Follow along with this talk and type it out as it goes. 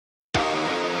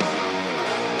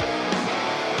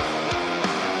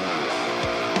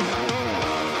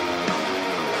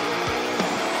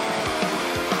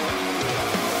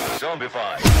be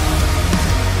fine.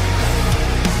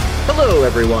 Hello,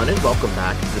 everyone, and welcome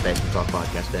back to the Baseball Talk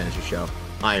Podcast Fantasy Show.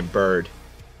 I am Bird.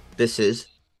 This is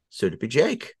soon to be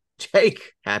Jake.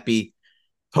 Jake, happy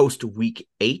post week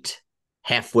 8,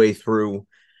 halfway through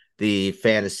the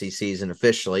fantasy season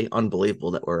officially. Unbelievable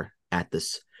that we're at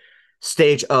this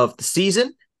stage of the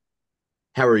season.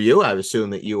 How are you? I would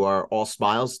assume that you are all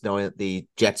smiles, knowing that the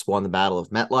Jets won the Battle of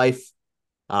MetLife.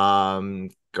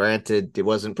 Granted, it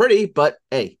wasn't pretty, but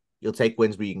hey, you'll take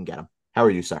wins where you can get them. How are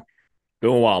you, sir?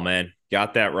 Doing well, man.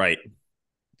 Got that right.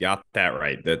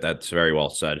 That's very well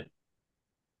said.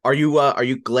 Are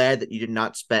you glad that you did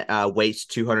not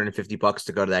waste $250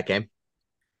 to go to that game?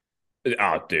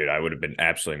 Oh, dude, I would have been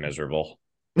absolutely miserable.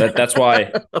 That's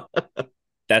why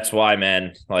that's why,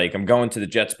 man. Like, I'm going to the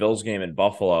Jets-Bills game in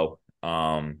Buffalo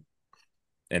in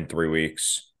 3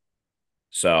 weeks.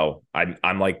 So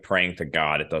I'm like praying to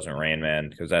God it doesn't rain, man,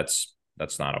 because that's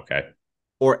not okay.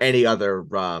 Or any other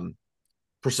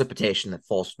precipitation that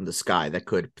falls from the sky that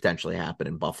could potentially happen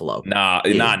in Buffalo. Not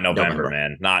in November,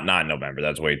 man. Not in November.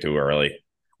 That's way too early.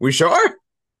 We sure?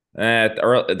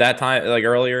 That time, like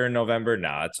earlier in November,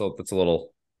 it's a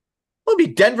little. Well, be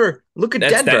Denver. Look at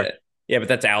Denver. Yeah, but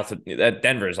that's altitude. That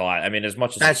Denver is a lot. I mean, as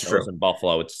much as that's it snows true in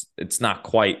Buffalo, it's not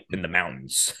quite in the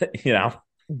mountains, you know.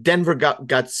 Denver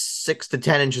got 6 to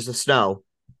 10 inches of snow,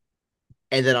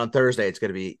 and then on Thursday it's going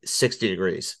to be 60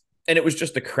 degrees. And it was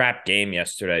just a crap game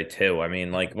yesterday too. I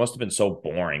mean, like, it must have been so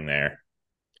boring there.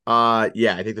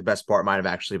 Yeah, I think the best part might have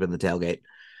actually been the tailgate,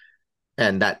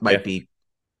 and that might be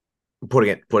putting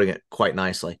it quite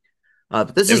nicely.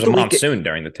 But this is the monsoon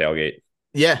during the tailgate.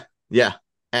 Yeah,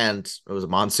 and it was a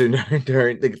monsoon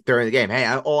during the game.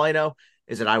 Hey, all I know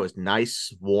is that I was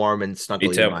nice, warm, and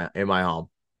snuggly in my home.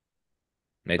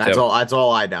 That's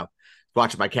all I know.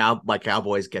 Watching my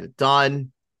Cowboys get it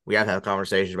done. We have to have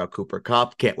conversations about Cooper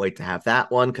Kupp. Can't wait to have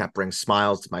that one. That brings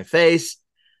smiles to my face.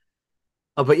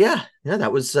 But yeah,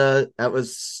 that's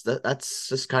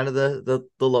just kind of the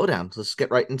lowdown. Let's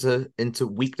get right into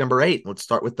week number 8. Let's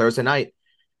start with Thursday night.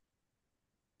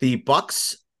 The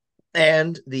Bucks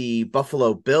and the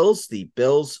Buffalo Bills. The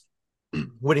Bills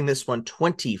winning this one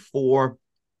 24-18.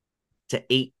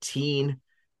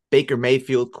 Baker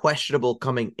Mayfield questionable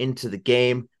coming into the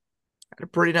game. Had a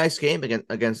pretty nice game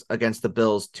against the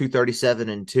Bills,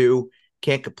 237-2.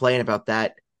 Can't complain about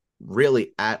that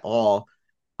really at all.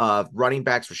 Running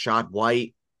backs, Rashad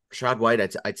White,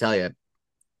 I tell you,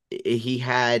 he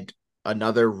had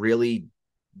another really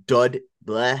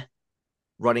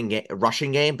rushing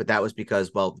game, but that was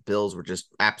because, well, the Bills were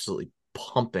just absolutely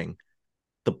pumping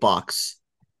the Bucks.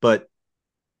 But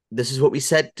this is what we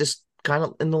said just kind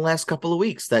of in the last couple of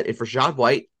weeks, that if Rashad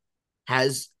White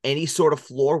has any sort of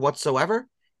floor whatsoever,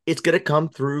 it's going to come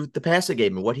through the passing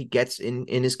game and what he gets in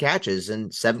his catches.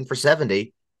 And 7 for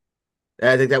 70,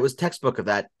 I think that was textbook of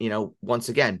that, once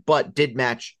again, but did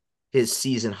match his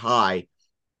season high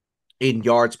in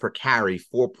yards per carry,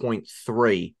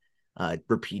 4.3.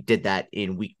 Repeat did that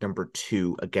in week number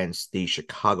 2 against the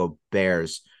Chicago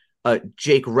Bears.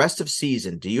 Jake, rest of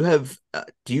season, do you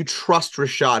trust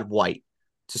Rashad White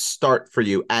to start for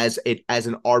you as an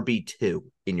RB2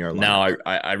 in your lineup? No,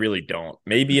 I really don't.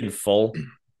 Maybe in full,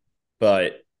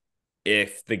 but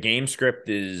if the game script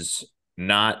is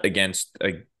not against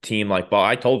a team like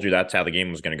I told you that's how the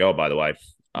game was going to go, by the way.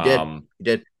 You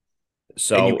did.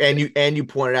 So and you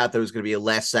pointed out there was going to be a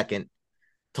last second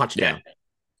touchdown. Yeah.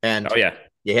 And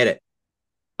you hit it.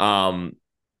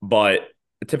 But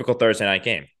a typical Thursday night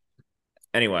game.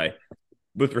 Anyway,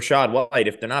 with Rashad White,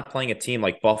 if they're not playing a team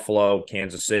like Buffalo,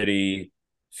 Kansas City,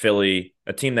 Philly,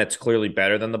 a team that's clearly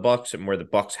better than the Bucs and where the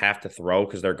Bucs have to throw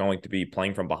because they're going to be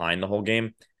playing from behind the whole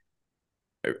game,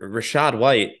 Rashad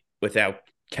White, without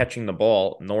catching the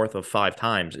ball north of 5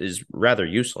 times, is rather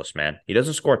useless, man. He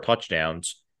doesn't score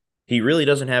touchdowns. He really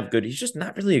doesn't have he's just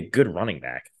not really a good running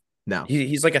back. No.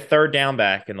 He's like a third down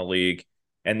back in the league,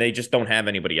 and they just don't have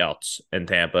anybody else in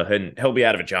Tampa, and he'll be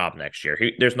out of a job next year.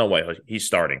 There's no way he's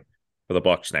starting for the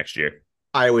Bucs next year.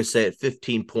 I always say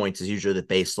 15 points is usually the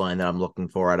baseline that I'm looking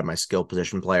for out of my skill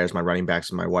position players, my running backs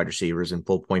and my wide receivers in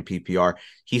full point PPR.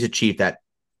 He's achieved that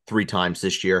 3 times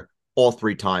this year. All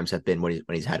 3 times have been when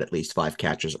he's had at least 5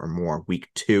 catches or more. Week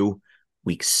 2,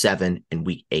 week 7, and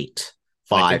week 8.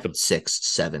 5, 6,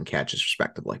 7 catches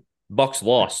respectively. Bucks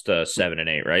lost 7 and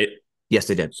 8, right? Yes,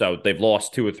 they did. So they've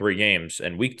lost 2 or 3 games.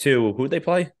 And week 2, who did they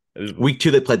play? Week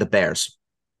 2, they played the Bears.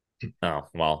 Oh,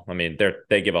 well, I mean,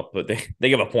 they give up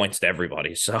points to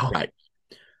everybody. So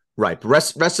right.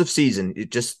 Rest of season,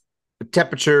 it just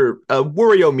temperature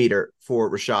worryometer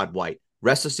for Rashad White.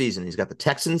 Rest of season, he's got the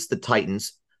Texans, the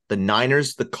Titans, the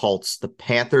Niners, the Colts, the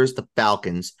Panthers, the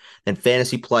Falcons, then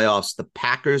fantasy playoffs, the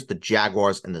Packers, the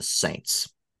Jaguars, and the Saints.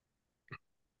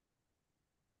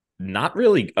 Not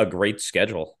really a great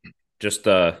schedule. Just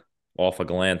off a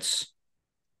glance.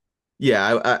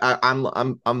 Yeah,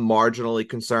 I'm marginally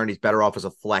concerned. He's better off as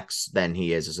a flex than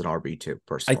he is as an RB2,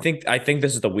 personally. I think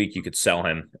this is the week you could sell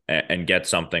him and get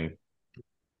something.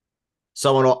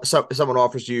 Someone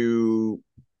offers you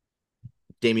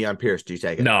Dameon Pierce, do you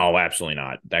take it? No, absolutely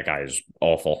not. That guy is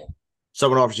awful.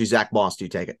 Someone offers you Zach Moss, do you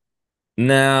take it?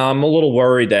 No, I'm a little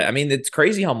worried that I mean it's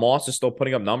crazy how Moss is still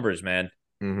putting up numbers, man.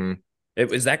 Mm-hmm.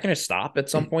 Is that going to stop at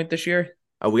some point this year?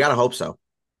 We gotta hope so.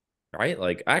 Right?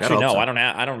 Like Gotta actually, hope no, so.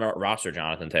 I don't roster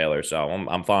Jonathan Taylor, so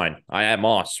I'm fine. I have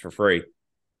Moss for free.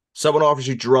 Someone offers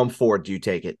you Jerome Ford, do you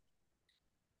take it?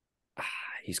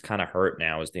 He's kind of hurt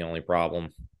now. Is the only problem.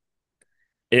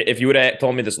 If you would have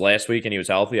told me this last week and he was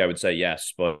healthy, I would say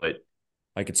yes. But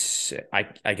I could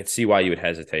see why you would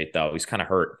hesitate though. He's kind of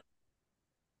hurt.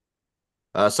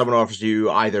 Someone offers you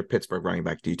either Pittsburgh running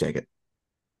back, do you take it?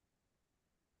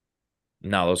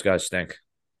 No, those guys stink.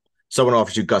 Someone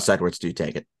offers you Gus Edwards, do you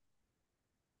take it?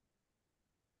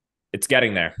 It's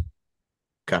getting there.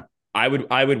 Okay. I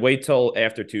would wait till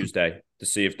after Tuesday to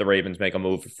see if the Ravens make a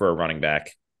move for a running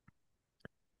back.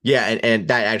 Yeah, and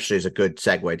that actually is a good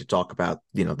segue to talk about,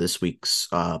 this week's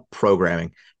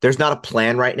programming. There's not a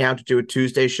plan right now to do a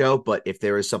Tuesday show, but if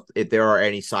there are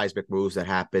any seismic moves that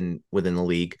happen within the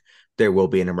league, there will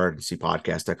be an emergency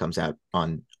podcast that comes out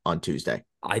on Tuesday.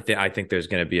 I think there's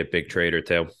going to be a big trade or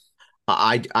two.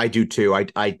 I do too.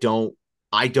 I don't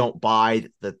buy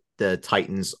that the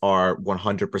Titans are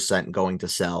 100% going to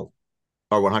sell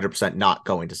or 100% not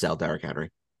going to sell Derrick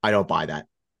Henry. I don't buy that.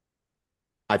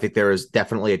 I think there is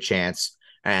definitely a chance,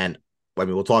 and I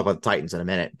mean we'll talk about the Titans in a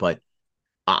minute, but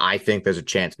I think there's a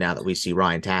chance now that we see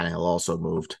Ryan Tannehill also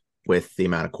moved with the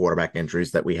amount of quarterback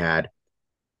injuries that we had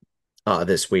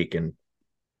this week and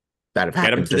that have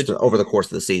happened just over the course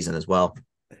of the season as well.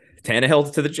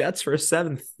 Tannehill to the Jets for a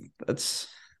seventh. That's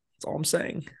all I'm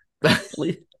saying.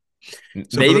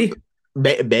 Maybe.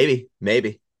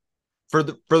 Maybe. For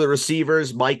the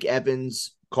receivers, Mike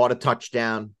Evans caught a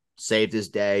touchdown, saved his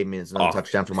day. I mean, it's another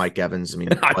touchdown for Mike Evans. I mean,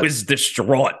 I was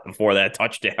distraught before that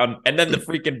touchdown, and then the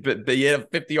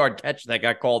 50-yard catch that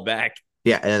got called back.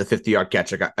 Yeah, and then the 50-yard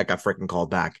catch I got freaking called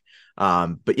back.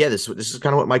 But yeah, this is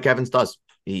kind of what Mike Evans does.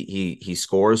 He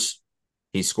scores.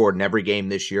 He scored in every game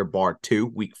this year, bar 2,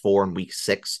 week 4 and week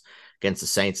 6 against the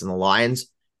Saints and the Lions.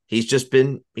 He's just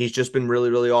been really,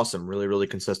 really awesome, really, really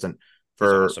consistent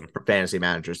for fantasy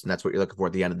managers. And that's what you're looking for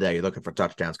at the end of the day. You're looking for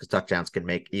touchdowns because touchdowns can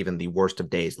make even the worst of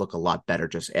days look a lot better.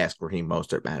 Just ask Raheem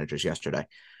Mostert managers yesterday.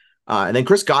 And then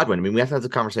Chris Godwin. I mean, we have to have the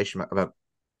conversation about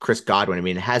Chris Godwin. I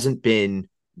mean, it hasn't been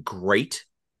great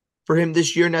for him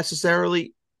this year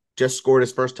necessarily. Just scored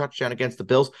his first touchdown against the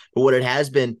Bills. But what it has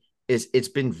been is it's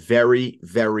been very,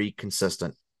 very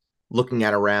consistent. Looking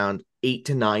at around 8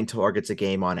 to 9 targets a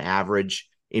game on average.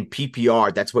 In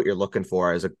PPR, that's what you're looking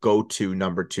for as a go-to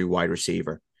number 2 wide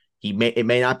receiver. It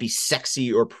may not be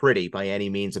sexy or pretty by any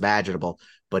means imaginable,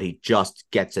 but he just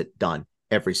gets it done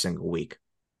every single week.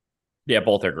 Yeah,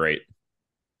 both are great.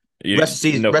 Rest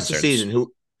of season,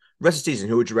 who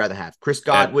would you rather have? Chris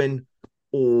Godwin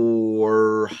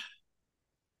or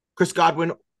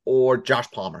Josh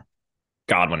Palmer?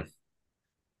 Godwin.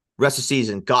 Rest of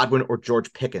season, Godwin or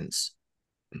George Pickens?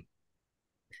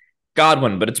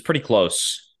 Godwin, but it's pretty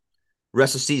close.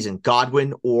 Rest of season,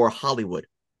 Godwin or Hollywood?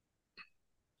 I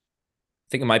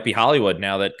think it might be Hollywood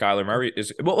now that Kyler Murray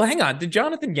is. Well, hang on. Did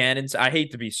Jonathan Gannon? I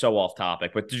hate to be so off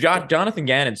topic, but Jonathan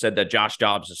Gannon said that Josh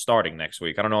Dobbs is starting next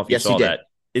week. I don't know if you saw that.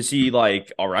 Is he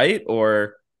like all right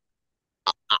or?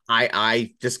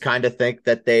 I just kind of think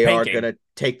that they are going to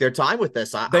take their time with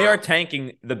this. They are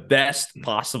tanking the best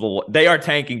possible. They are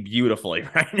tanking beautifully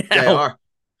right now.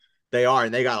 They are,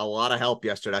 and they got a lot of help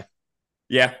yesterday.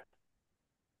 Yeah.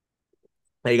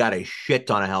 They got a shit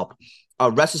ton of help.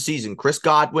 Rest of season, Chris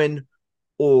Godwin,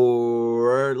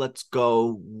 or let's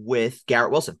go with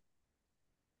Garrett Wilson.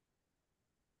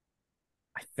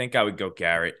 I think I would go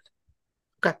Garrett.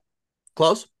 Okay.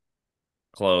 Close.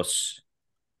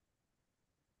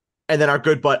 And then our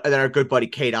good buddy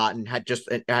Kate Otten had just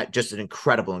an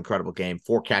incredible game.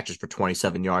 4 catches for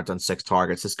 27 yards on 6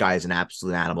 targets. This guy is an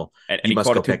absolute animal. And he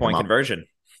caught a 2-point conversion.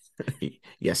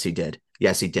 Yes, he did.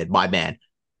 My man,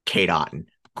 Kate Otten.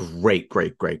 Great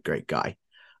guy.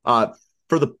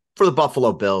 For the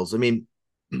Buffalo Bills, I mean,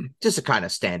 just a kind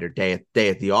of standard day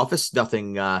at the office.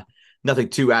 Nothing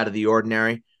too out of the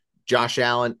ordinary. Josh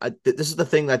Allen. This is the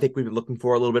thing that I think we've been looking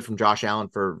for a little bit from Josh Allen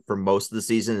for most of the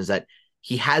season is that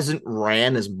he hasn't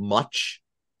ran as much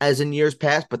as in years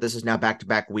past, but this is now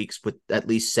back-to-back weeks with at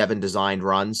least 7 designed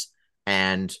runs,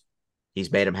 and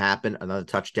he's made them happen. Another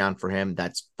touchdown for him.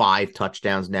 That's 5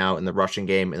 touchdowns now in the rushing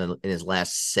game in his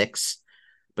last 6.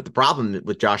 But the problem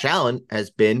with Josh Allen has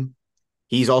been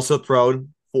he's also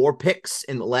thrown 4 picks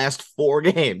in the last 4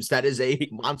 games. That is a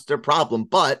monster problem,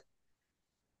 but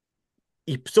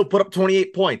he still put up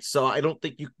 28 points. So I don't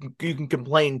think you can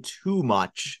complain too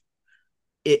much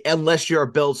unless you're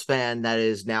a Bills fan that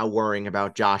is now worrying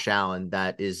about Josh Allen,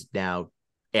 that is now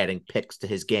adding picks to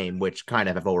his game, which kind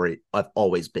of have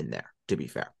always been there, to be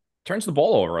fair. Turns the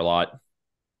ball over a lot.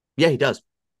 Yeah, he does.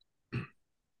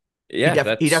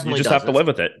 Yeah, He you definitely just does. have to live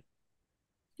with it.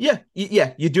 Yeah,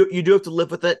 you do have to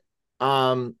live with it.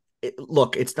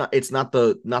 Look, it's not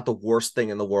the worst thing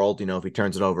in the world, if he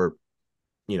turns it over,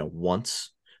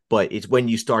 once, but it's when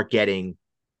you start getting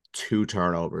 2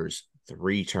 turnovers,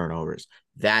 3 turnovers,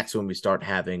 that's when we start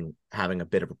having a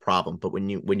bit of a problem. But when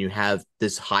you have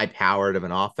this high powered of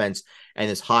an offense and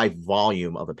this high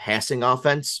volume of a passing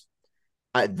offense,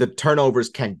 the turnovers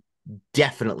can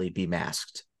definitely be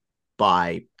masked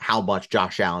by how much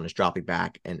Josh Allen is dropping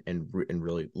back and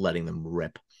really letting them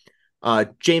rip.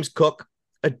 James Cook,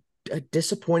 a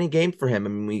disappointing game for him. I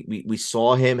mean, we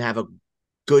saw him have a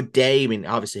good day. I mean,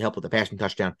 obviously helped with the passing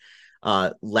touchdown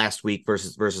last week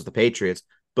versus the Patriots,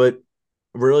 but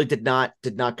really did not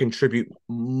contribute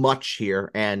much here.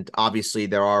 And obviously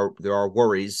there are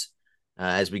worries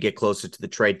as we get closer to the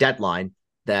trade deadline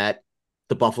that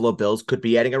the Buffalo Bills could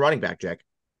be adding a running back, Jack.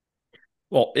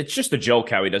 Well, it's just a joke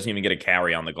how he doesn't even get a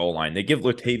carry on the goal line. They give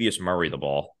Latavius Murray the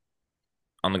ball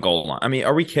on the goal line. I mean,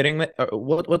 are we kidding?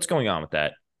 What's going on with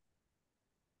that?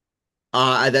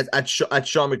 That's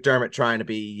Sean McDermott trying to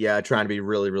be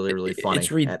really, really, really It's funny.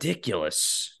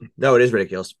 ridiculous. No, it is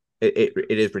ridiculous. It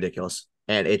is ridiculous,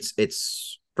 and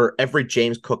it's for every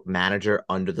James Cook manager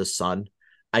under the sun.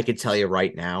 I can tell you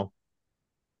right now,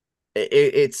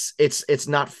 it's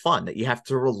not fun that you have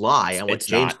to rely on what It's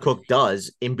James not. Cook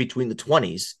does in between the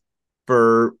 20s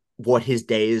for what his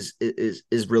day is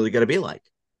really going to be like.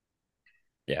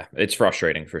 Yeah, it's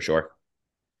frustrating for sure.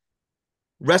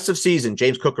 Rest of season,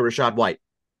 James Cook or Rashad White?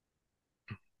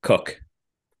 Cook.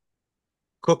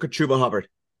 Cook or Chuba Hubbard?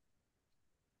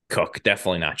 Cook.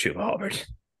 Definitely not Chuba Hubbard.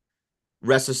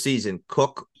 Rest of season,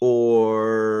 Cook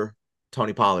or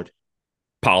Tony Pollard?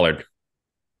 Pollard.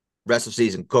 Rest of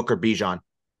season, Cook or Bijan?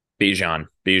 Bijan.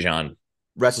 Bijan.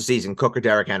 Rest of season, Cook or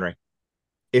Derrick Henry?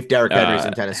 If Derrick Henry's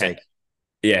in Tennessee.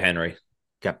 Yeah, Henry.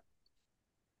 Okay.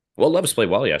 Will Levis played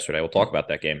well yesterday. We'll talk about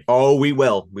that game. Oh, we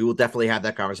will. We will definitely have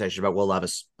that conversation about Will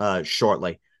Levis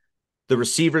shortly. The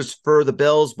receivers for the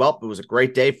Bills, well, it was a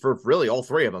great day for really all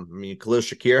 3 of them. I mean, Khalil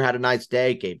Shakir had a nice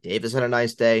day. Gabe Davis had a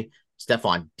nice day.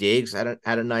 Stephon Diggs had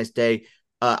a nice day.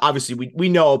 Obviously, we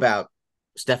know about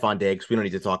Stephon Diggs. We don't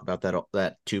need to talk about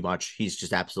that too much. He's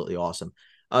just absolutely awesome.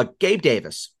 Gabe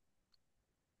Davis.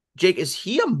 Jake, is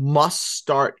he a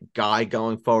must-start guy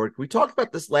going forward? We talked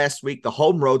about this last week, the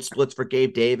home road splits for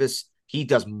Gabe Davis. He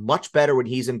does much better when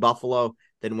he's in Buffalo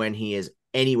than when he is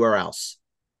anywhere else.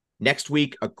 Next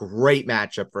week, a great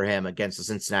matchup for him against the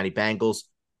Cincinnati Bengals.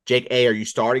 Jake, A, are you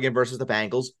starting him versus the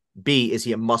Bengals? B, is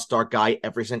he a must-start guy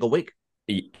every single week?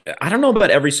 I don't know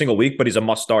about every single week, but he's a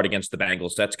must-start against the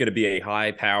Bengals. That's going to be a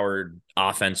high-powered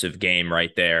offensive game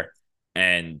right there.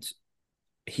 And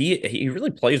he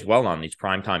really plays well on these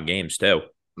primetime games, too.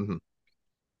 Mm-hmm.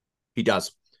 He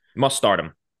does. Must start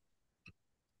him.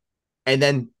 And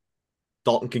then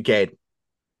Dalton Kincaid.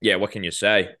 Yeah, what can you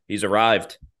say? He's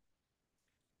arrived.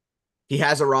 He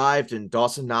has arrived, and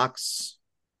Dawson Knox,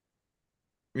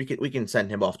 we can send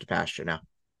him off to pasture now.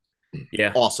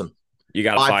 Yeah. Awesome. You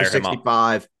got to 5 for fire him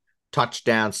 65, up.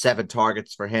 touchdown, 7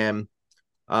 targets for him.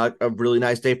 A really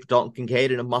nice day for Dalton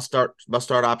Kincaid and a must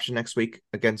start option next week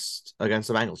against the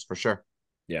Bengals for sure.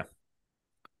 Yeah.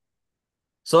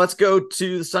 So let's go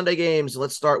to the Sunday games.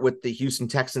 Let's start with the Houston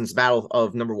Texans battle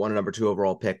of number 1 and number 2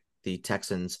 overall pick, the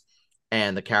Texans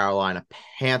and the Carolina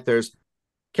Panthers.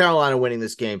 Carolina winning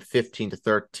this game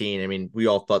 15-13. I mean, we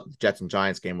all thought the Jets and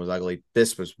Giants game was ugly.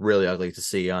 This was really ugly to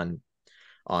see on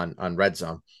Red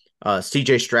Zone.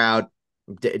 CJ Stroud,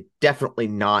 definitely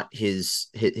not his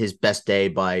best day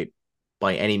by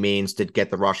any means. Did get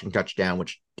the rushing touchdown,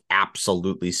 which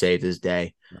absolutely saved his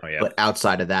day. Oh, yeah. But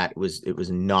outside of that, it was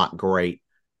not great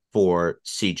for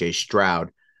CJ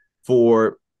Stroud.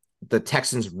 For the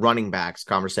Texans running backs,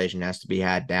 conversation has to be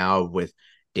had now with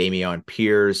Dameon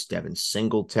Pierce, Devin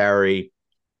Singletary.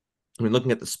 I mean,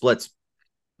 looking at the splits,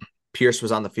 Pierce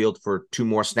was on the field for 2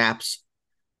 more snaps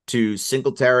to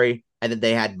Singletary, and then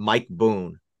they had Mike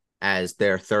Boone as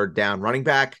their 3rd down running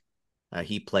back.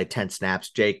 He played 10 snaps.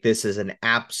 Jake, this is an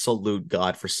absolute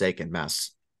godforsaken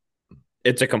mess.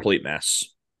 It's a complete mess.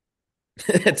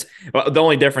 It's well, the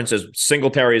only difference is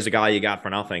Singletary is a guy you got for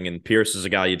nothing, and Pierce is a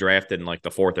guy you drafted in like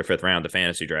the fourth or fifth round of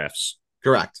fantasy drafts.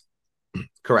 Correct.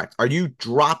 Correct. Are you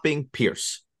dropping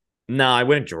Pierce? No, I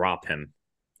wouldn't drop him,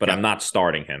 but Okay. I'm not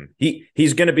starting him.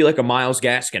 He's going to be like a Miles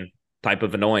Gaskin type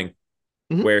of annoying,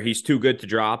 Mm-hmm. where he's too good to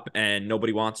drop and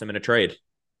nobody wants him in a trade.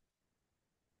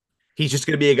 He's just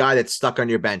going to be a guy that's stuck on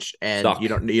your bench, and Stuck. you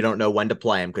don't know when to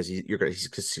play him because he's going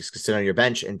to sit on your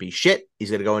bench and be shit. He's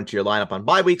going to go into your lineup on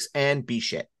bye weeks and be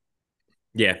shit.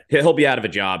 Yeah, he'll be out of a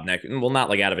job next. Well, not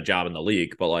like out of a job in the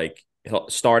league, but like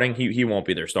starting, he won't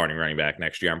be their starting running back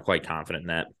next year. I'm quite confident in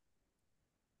that.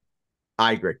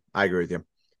 I agree. I agree with you.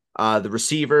 The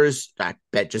receivers, I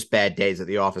bet just bad days at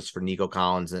the office for Nico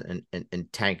Collins and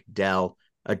Tank Dell.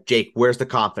 Jake, where's the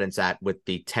confidence at with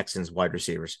the Texans wide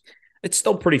receivers? It's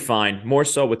still pretty fine, more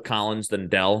so with Collins than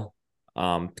Dell.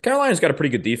 Carolina's got a pretty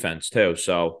good defense too,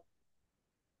 so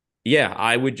yeah,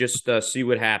 I would just see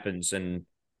what happens and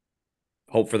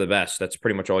hope for the best. That's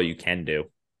pretty much all you can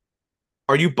do.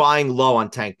 Are you buying low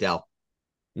on Tank Dell?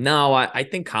 No, I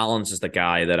think Collins is the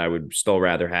guy that I would still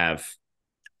rather have.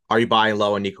 Are you buying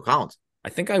low on Nico Collins? I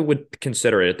think I would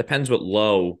consider it. It depends what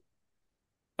low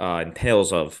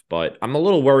entails of, but I'm a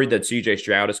little worried that CJ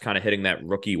Stroud is kind of hitting that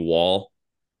rookie wall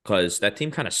because that team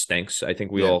kind of stinks. I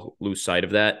think we Yeah. all lose sight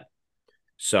of that.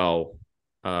 So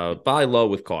buy low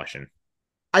with caution.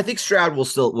 I think Stroud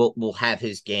will have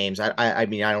his games. I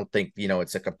mean I don't think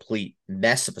it's a complete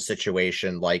mess of a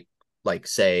situation like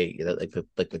say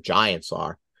like the Giants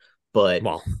are, but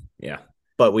Well, yeah.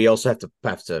 we also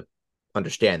have to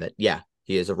understand that yeah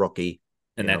he is a rookie,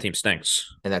 And you that know, team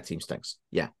stinks. and that team stinks.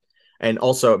 Yeah, and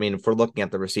also I mean if we're looking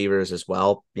at the receivers as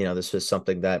well, this is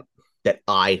something that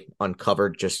I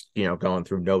uncovered just going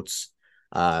through notes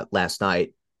last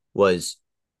night was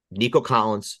Nico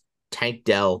Collins, Tank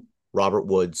Dell, Robert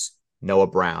Woods, Noah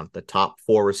Brown, the top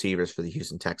four receivers for the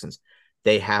Houston Texans.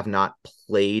 They have not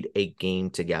played a game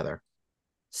together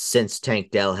since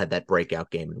Tank Dell had that breakout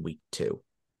game in week 2.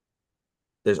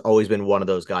 There's always been one of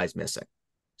those guys missing.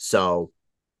 So,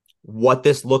 what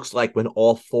this looks like when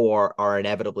all four are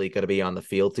inevitably going to be on the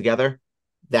field together,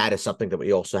 that is something that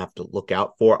we also have to look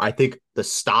out for. I think the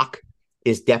stock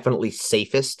is definitely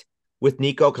safest with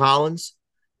Nico Collins,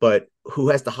 but who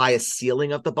has the highest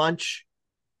ceiling of the bunch?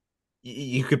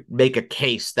 You could make a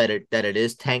case that it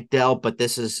is Tank Dell, but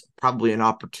this is probably an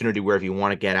opportunity where if you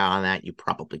want to get out on that, you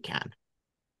probably can.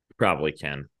 Probably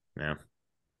can. Yeah.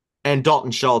 And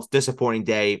Dalton Schultz, disappointing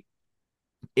day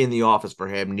in the office for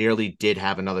him. Nearly did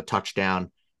have another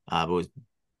touchdown, but was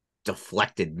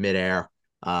deflected midair,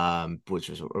 which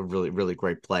was a really, really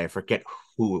great play. I forget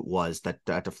who it was that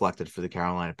deflected for the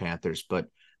Carolina Panthers, but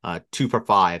 2 for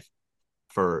 5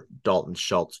 for Dalton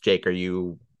Schultz. Jake, are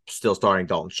you still starting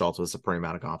Dalton Schultz with a supreme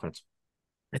amount of confidence?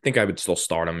 I think I would still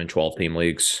start him in 12 team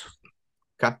leagues.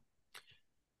 Okay.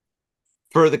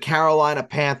 For the Carolina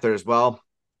Panthers, well,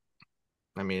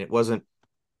 I mean, it wasn't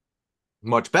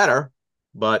much better,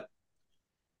 but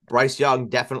Bryce Young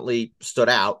definitely stood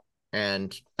out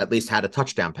and at least had a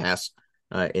touchdown pass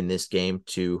in this game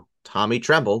to Tommy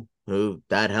Tremble, who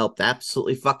that helped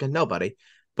absolutely fucking nobody.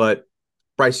 But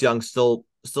Bryce Young still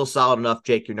solid enough.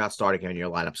 Jake, you're not starting him in your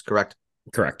lineups, correct?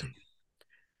 Correct.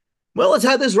 Well, let's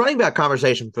have this running back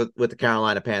conversation with the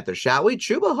Carolina Panthers, shall we?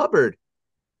 Chuba Hubbard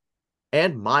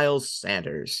and Miles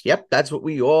Sanders. Yep, that's what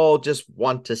we all just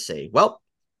want to see. Well,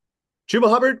 Chuba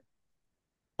Hubbard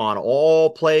on all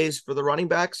plays for the running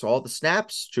backs, all the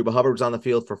snaps. Chuba Hubbard was on the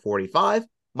field for 45.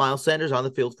 Miles Sanders on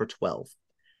the field for 12.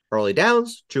 Early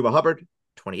downs, Chuba Hubbard,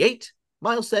 28.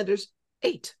 Miles Sanders,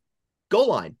 8. Goal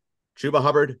line, Chuba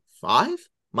Hubbard, 5.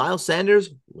 Miles Sanders,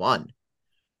 1.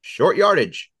 Short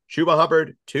yardage, Chuba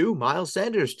Hubbard, 2. Miles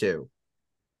Sanders, 2.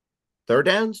 Third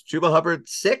downs, Chuba Hubbard,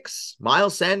 6.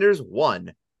 Miles Sanders,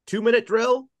 1. 2-minute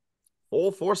drill,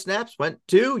 all 4 snaps went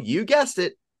to, you guessed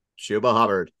it, Chuba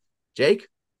Hubbard. Jake,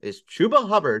 is Chuba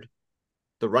Hubbard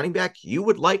the running back you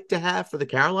would like to have for the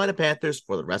Carolina Panthers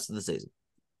for the rest of the season?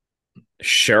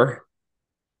 Sure.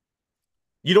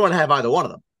 You don't want to have either one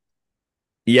of them.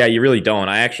 Yeah, you really don't.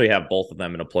 I actually have both of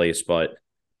them in a place, but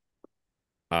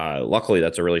luckily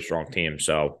that's a really strong team.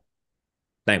 So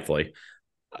thankfully,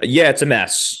 yeah, it's a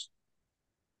mess.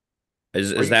 Are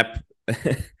Is you that?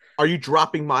 are you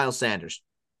dropping Miles Sanders?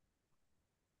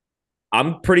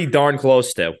 I'm pretty darn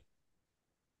close to.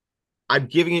 I'm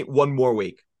giving it one more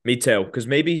week. Me too. Because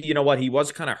maybe, you know what? He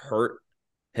was kind of hurt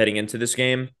heading into this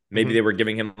game. Maybe Mm-hmm. they were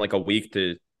giving him like a week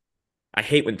to. I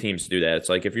hate when teams do that. It's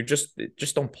like if you just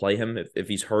don't play him if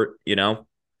he's hurt, you know?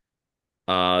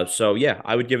 So yeah,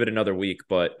 I would give it another week,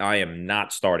 but I am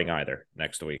not starting either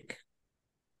next week.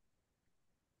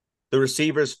 The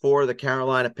receivers for the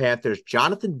Carolina Panthers,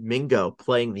 Jonathan Mingo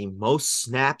playing the most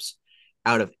snaps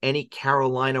out of any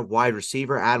Carolina wide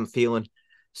receiver. Adam Thielen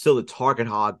still the target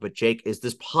hog, but Jake, is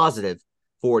this positive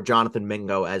for Jonathan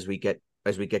Mingo as we get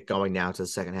going now to the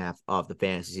second half of the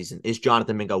fantasy season? Is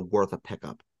Jonathan Mingo worth a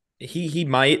pickup? He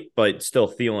might, but still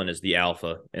Thielen is the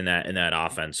alpha in that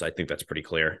offense. I think that's pretty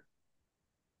clear.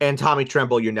 And Tommy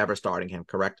Tremble, you're never starting him,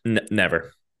 correct?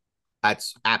 Never.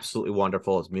 That's absolutely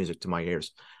wonderful. It's music to my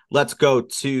ears. Let's go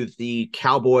to the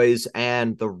Cowboys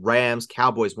and the Rams.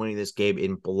 Cowboys winning this game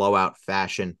in blowout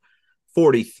fashion,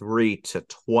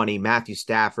 43-20. Matthew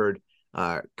Stafford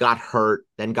got hurt,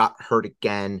 then got hurt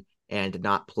again, and did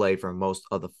not play for most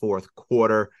of the fourth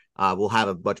quarter. We'll have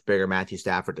a much bigger Matthew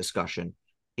Stafford discussion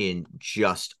in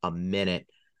just a minute.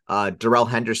 Darrell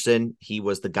Henderson, he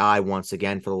was the guy once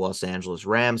again for the Los Angeles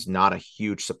Rams. Not a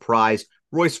huge surprise.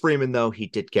 Royce Freeman, though, he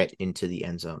did get into the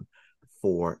end zone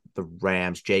for the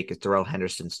Rams. Jake, is Darrell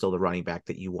Henderson still the running back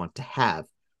that you want to have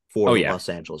for Oh the yeah, Los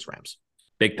Angeles Rams?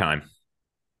 big time.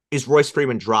 Is Royce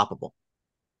Freeman droppable?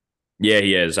 Yeah,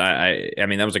 he is. I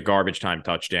mean, that was a garbage time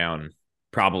touchdown.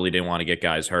 Probably didn't want to get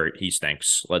guys hurt. He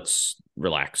stinks. Let's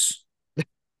relax.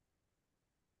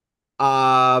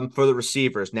 For the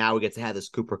receivers, now we get to have this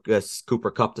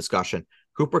Cooper Cup discussion.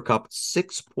 Cooper Cup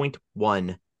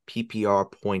 6.1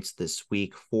 PPR points this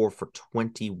week, 4 for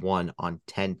 21 on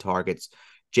 10 targets.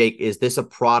 Jake, is this a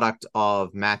product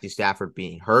of Matthew Stafford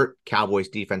being hurt, Cowboys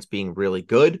defense being really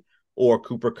good, or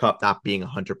Cooper Cup not being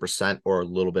 100% or a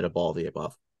little bit of all the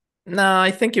above? No,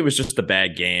 I think it was just a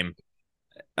bad game.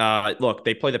 Look,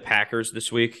 they play the Packers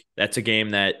this week. That's a game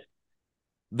that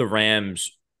the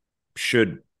Rams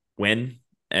should win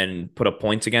and put up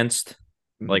points against,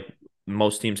 like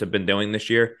most teams have been doing this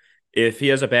year. If he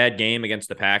has a bad game against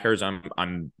the Packers, I'm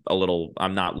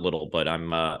not little, but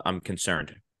I'm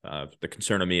concerned. The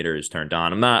concernometer is turned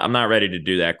on. I'm not ready to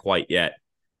do that quite yet.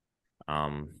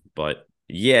 But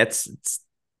yeah, it's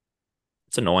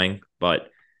annoying, but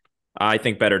I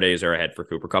think better days are ahead for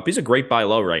Cooper Kupp. He's a great buy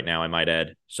low right now, I might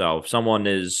add. So if someone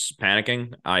is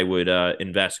panicking, I would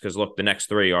invest, because look, the next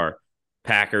three are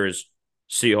Packers,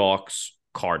 Seahawks,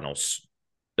 Cardinals.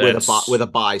 With That's a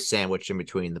bye sandwich in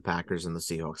between the Packers and the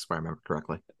Seahawks, if I remember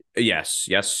correctly.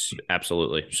 yes,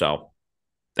 absolutely. So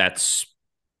that's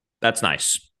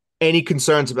nice. Any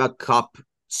concerns about Cup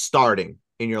starting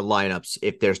in your lineups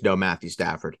if there's no Matthew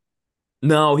Stafford?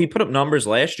 No, he put up numbers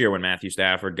last year when Matthew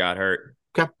Stafford got hurt.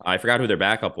 Okay. I forgot who their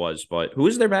backup was, but who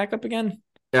is their backup again?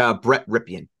 Brett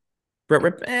Ripien. Brett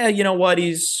Rip. You know what?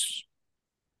 He's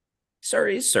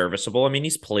serviceable. I mean,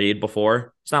 he's played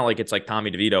before. It's not like it's like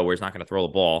Tommy DeVito where he's not going to throw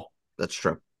the ball. That's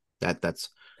true. That's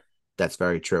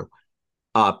very true.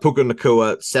 Puka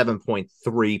Nacua,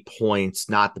 7.3 points.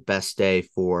 Not the best day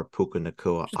for Puka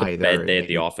Nacua Just a either. bad day at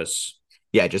the office.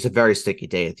 Yeah, just a very sticky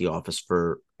day at the office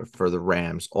for the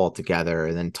Rams altogether.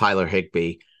 And then Tyler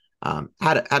Higbee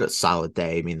had a solid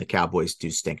day. I mean, the Cowboys do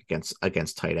stink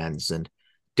against tight ends and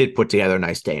did put together a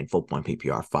nice day in full point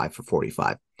PPR, 5 for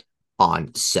 45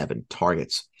 on 7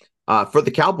 targets. For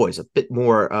the Cowboys, a bit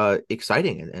more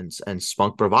exciting and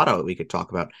spunk bravado that we could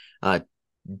talk about.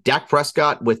 Dak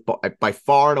Prescott, with by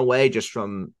far and away, just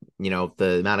from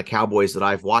the amount of Cowboys that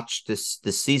I've watched this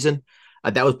season,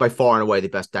 that was by far and away the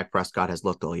best Dak Prescott has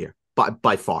looked all year.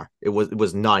 By far, it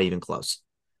was not even close.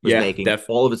 It was making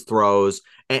all of its throws,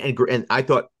 and I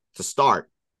thought to start,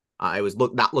 it was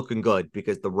not looking good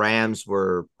because the Rams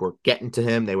were getting to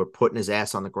him. They were putting his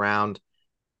ass on the ground,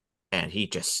 and he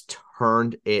just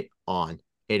turned it on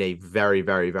in a very,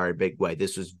 very, very big way.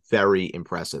 This was very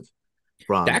impressive.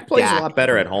 Dak plays a lot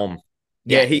better at home.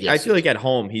 Yeah, I feel like at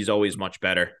home he's always much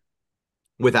better.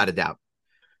 Without a doubt.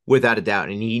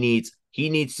 And he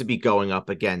needs to be going up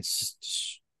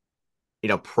against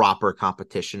proper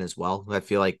competition as well. I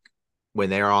feel like when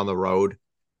they're on the road,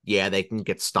 yeah, they can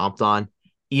get stomped on.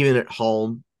 Even at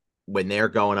home, when they're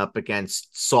going up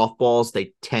against softballs,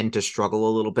 they tend to struggle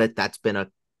a little bit. That's been a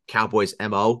Cowboys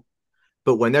MO.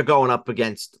 But when they're going up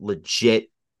against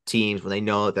legit teams, when they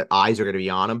know that eyes are going to be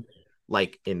on them,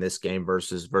 like in this game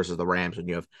versus the Rams, when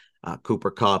you have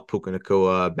Cooper Kupp, Puka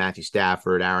Nacua, Matthew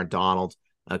Stafford, Aaron Donald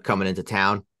coming into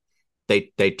town,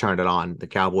 they turned it on. The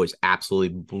Cowboys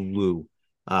absolutely blew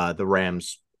the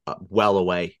Rams well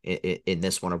away in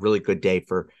this one. A really good day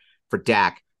for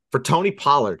Dak. For Tony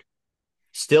Pollard,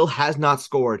 still has not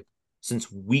scored since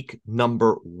week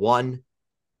number 1.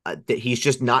 That he's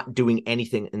just not doing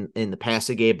anything in the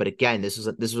passing game. But again, this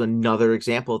is another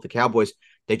example of the Cowboys.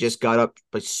 They just got up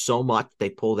by so much. They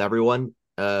pulled everyone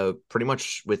pretty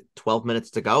much with 12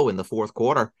 minutes to go in the fourth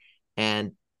quarter,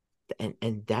 and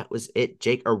that was it.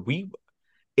 Jake,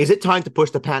 is it time to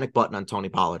push the panic button on Tony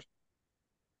Pollard?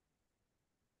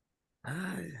 Uh,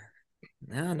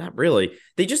 no, not really.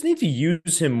 They just need to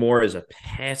use him more as a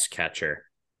pass catcher,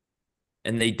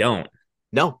 and they don't.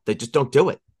 No, they just don't do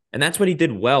it. And that's what he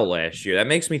did well last year. That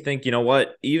makes me think, you know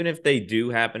what? Even if they do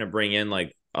happen to bring in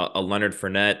like a Leonard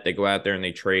Fournette, they go out there and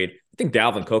they trade. I think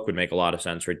Dalvin Cook would make a lot of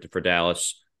sense for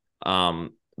Dallas.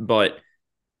 But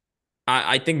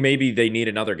I think maybe they need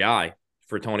another guy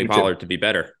for Tony Me too. Pollard to be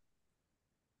better.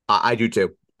 I do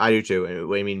too. I do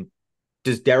too. I mean,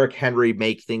 does Derrick Henry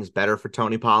make things better for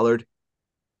Tony Pollard?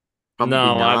 Probably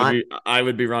No, not. I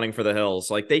would be running for the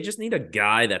hills. Like they just need a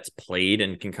guy that's played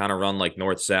and can kind of run like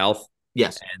north south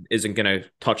Yes. and isn't going to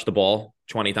touch the ball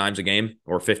 20 times a game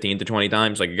or 15 to 20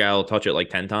 times. Like a guy will touch it like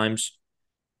 10 times.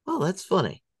 Well, that's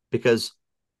funny because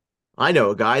I know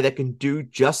a guy that can do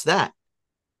just that.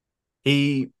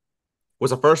 He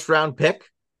was a first round pick,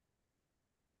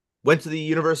 went to the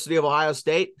University of Ohio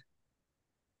State,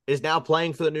 is now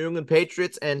playing for the New England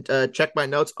Patriots, and check my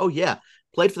notes. Oh, yeah.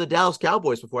 Played for the Dallas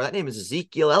Cowboys before. That name is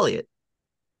Ezekiel Elliott.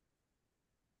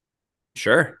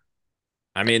 Sure.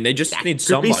 I mean, they just That need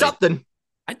could be somebody. something.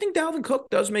 I think Dalvin Cook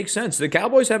does make sense. The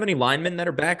Cowboys have any linemen that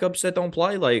are backups that don't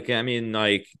play? Like, I mean,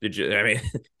 like,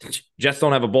 Jets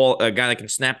don't have a guy that can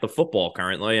snap the football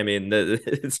currently. I mean,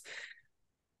 it's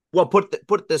Well, put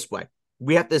it this way: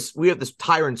 we have this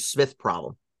Tyron Smith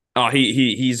problem. oh,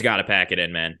 he's got to pack it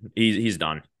in, man. He's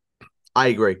done. I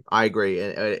agree. I agree.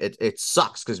 It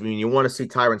sucks because I mean you want to see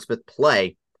Tyron Smith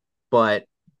play, but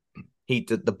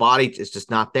the body is just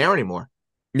not there anymore.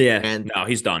 Yeah, And no,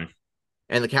 he's done.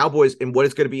 the Cowboys in what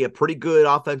is going to be a pretty good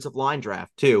offensive line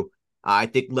draft too. I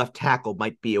think left tackle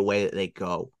might be a way that they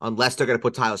go unless they're going to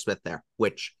put Tyler Smith there.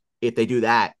 Which if they do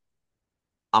that,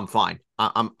 I'm fine.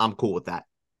 I'm cool with that.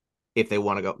 If they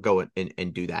want to go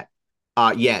and do that,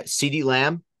 yeah, CeeDee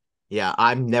Lamb. Yeah,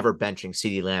 I'm never benching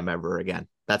CeeDee Lamb ever again.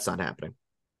 That's not happening.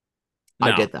 I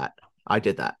No, did that. I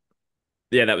did that.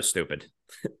 yeah, that was stupid.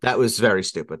 That was very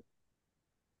stupid.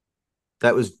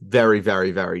 That was very,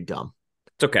 very, very dumb.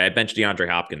 It's okay. I benched DeAndre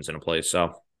Hopkins in a place,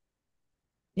 so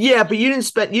Yeah, but you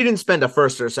didn't spend a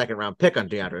first or a second round pick on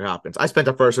DeAndre Hopkins. I spent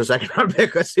a first or second round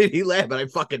pick on CeeDee Lamb, and I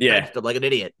fucking yeah, benched him like an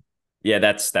idiot. yeah,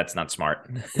 that's not smart.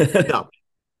 No,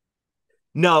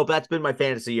 no, but that's been my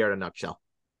fantasy year in a nutshell.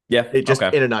 Yeah, It just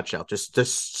okay. in a nutshell, just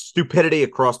stupidity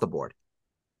across the board,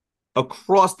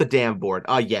 across the damn board.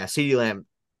 Oh yeah, CeeDee Lamb.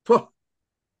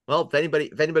 Well,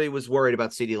 if anybody was worried about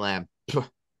CeeDee Lamb,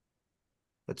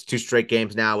 that's two straight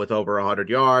games now with over 100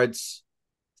 yards.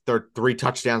 Three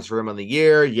touchdowns for him on the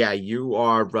year. Yeah,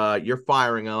 you're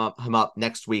firing him up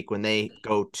next week when they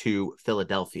go to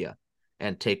Philadelphia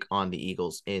and take on the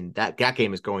Eagles. In that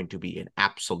game is going to be an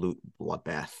absolute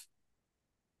bloodbath.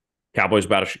 Cowboys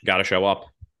got to show up.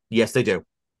 Yes, they do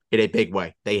in a big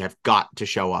way. They have got to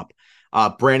show up.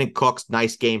 Brandon Cooks,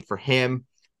 nice game for him.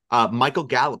 Michael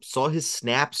Gallup saw his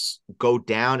snaps go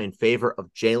down in favor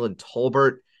of Jalen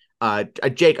Tolbert.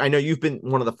 Jake, I know you've been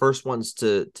one of the first ones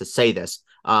to say this.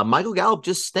 Michael Gallup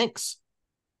just stinks,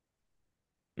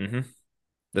 Mm-hmm.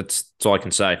 That's all I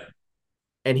can say.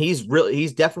 and he's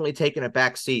definitely taken a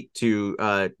back seat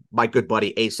to my good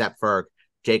buddy ASAP Ferg,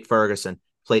 Jake Ferguson.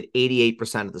 Played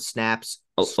 88% of the snaps,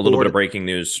 A little bit of scored. breaking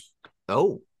news.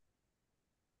 Oh,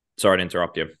 Sorry to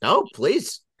interrupt you. no,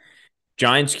 please.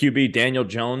 Giants QB Daniel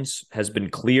Jones has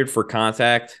been cleared for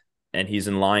contact, and he's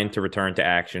in line to return to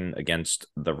action against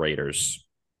the Raiders.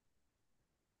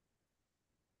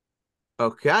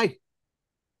 Okay,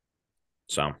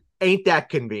 So, ain't that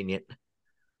convenient?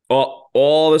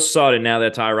 all of a sudden, now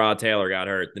that Tyrod Taylor got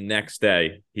hurt, the next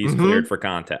day he's Mm-hmm. cleared for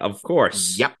contact. Of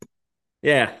course. Yep.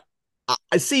 Yeah.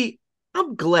 I see.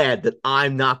 I'm glad that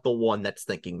I'm not the one that's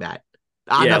thinking that.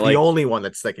 I'm Yeah. not the Like only one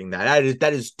that's thinking that.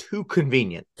 That is too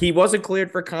convenient. he wasn't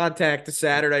cleared for contact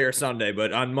Saturday or Sunday,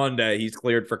 but on Monday he's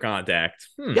cleared for contact.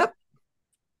 Yep.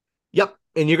 Yep.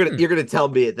 And you're gonna Hmm. you're gonna tell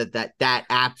me that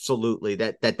absolutely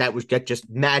that just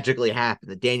magically happened.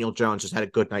 That Daniel Jones just had a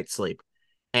good night's sleep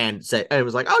and it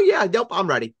was like, oh yeah, nope, I'm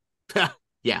ready.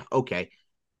 Yeah, okay.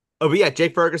 Oh, but yeah,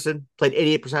 Jake Ferguson played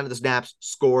 88% of the snaps,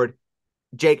 scored.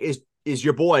 Jake is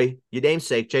your boy, your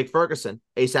namesake, Jake Ferguson,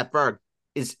 ASAP Ferg.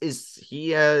 Is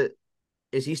he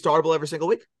startable every single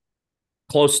week?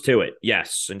 Close to it.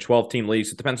 Yes. In 12-team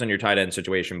leagues, it depends on your tight end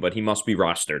situation, but he must be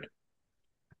rostered.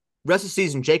 Rest of the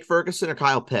season, Jake Ferguson or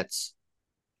Kyle Pitts?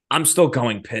 I'm still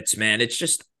going Pitts, man. It's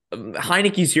just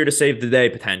Heineke's here to save the day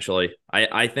potentially.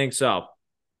 I think so.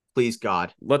 Please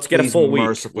God. Let's get a Please full week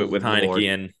merciful with Lord.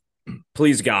 Heineke, and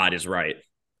please God is right.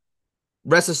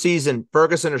 Rest of the season,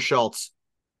 Ferguson or Schultz?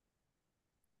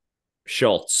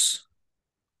 Schultz.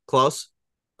 Close.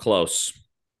 Close.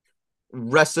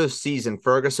 Rest of season,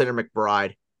 Ferguson or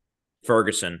McBride?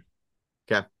 Ferguson.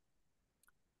 Okay.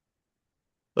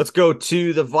 Let's go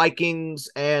to the Vikings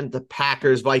and the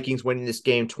Packers. Vikings winning this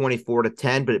game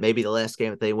 24-10, but it may be the last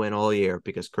game that they win all year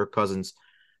because Kirk Cousins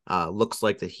looks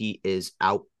like that he is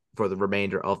out for the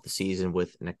remainder of the season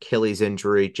with an Achilles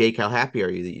injury. Jake, how happy are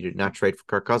you that you did not trade for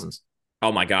Kirk Cousins?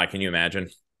 Oh my God, can you imagine?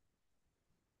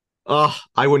 Oh,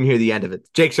 I wouldn't hear the end of it.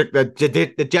 Jake's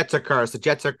the Jets are cursed. The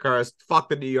Jets are cursed. Fuck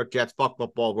the New York Jets. Fuck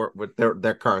football.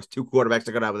 They're cursed. Two quarterbacks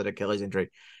are going to have an Achilles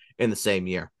injury in the same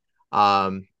year.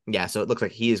 Yeah, so it looks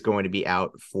like he is going to be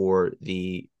out for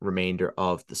the remainder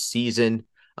of the season.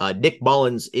 Nick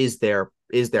Mullins is their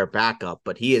backup,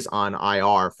 but he is on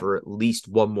IR for at least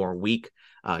one more week.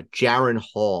 Jaron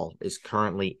Hall is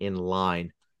currently in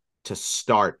line to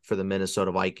start for the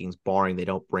Minnesota Vikings, barring they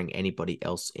don't bring anybody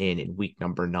else in week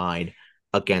number 9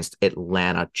 against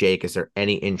Atlanta. Jake, is there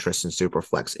any interest in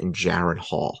Superflex in Jaron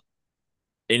Hall?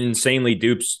 Insanely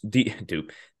deep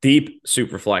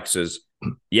super flexes.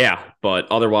 Yeah, but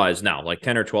otherwise, no. Like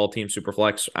 10 or 12 team super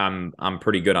flex, I'm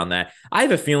pretty good on that. I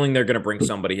have a feeling they're gonna bring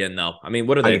somebody in though. I mean,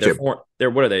 what are they? They're four. They're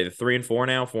what are they? They're 3-4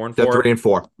 now. 4-4. They're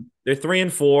 3-4. They're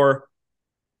 3-4.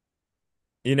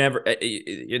 You never.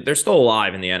 They're still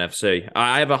alive in the NFC.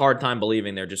 I have a hard time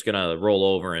believing they're just gonna roll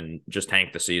over and just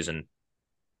tank the season.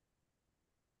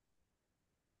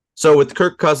 So with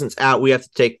Kirk Cousins out, we have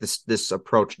to take this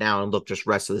approach now and look just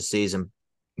rest of the season.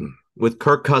 With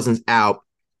Kirk Cousins out,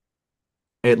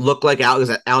 it looked like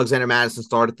Alexander Madison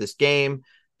started this game.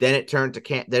 Then it turned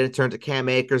to Cam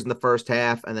Akers in the first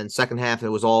half, and then second half it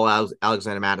was all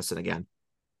Alexander Madison again.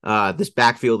 This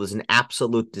backfield is an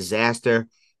absolute disaster.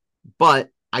 But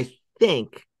I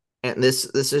think, and this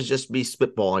is just me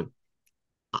spitballing,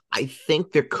 I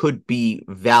think there could be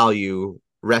value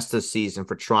rest of the season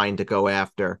for trying to go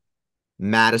after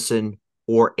Madison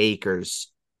or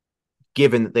Akers,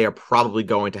 given that they are probably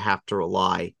going to have to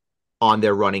rely on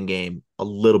their running game a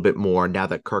little bit more now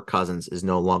that Kirk Cousins is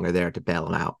no longer there to bail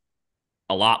them out.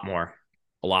 A lot more.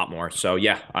 So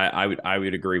yeah, I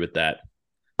would agree with that.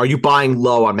 Are you buying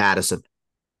low on Madison?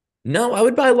 No, I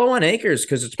would buy low on Akers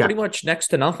because it's pretty Okay. much next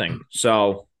to nothing.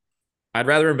 So I'd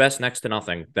rather invest next to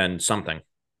nothing than something.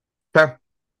 Fair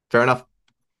enough.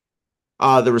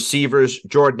 The receivers,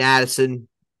 Jordan Addison.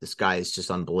 This guy is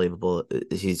just unbelievable.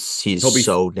 He's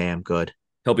so damn good.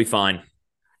 He'll be fine.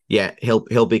 Yeah,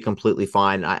 he'll be completely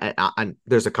fine.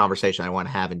 There's a conversation I want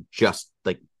to have in just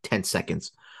like 10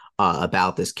 seconds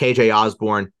about this. KJ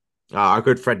Osborne, our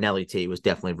good friend Nelly T was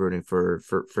definitely rooting for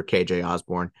KJ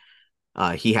Osborne.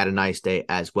 He had a nice day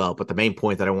as well. But the main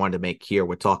point that I wanted to make here,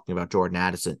 we're talking about Jordan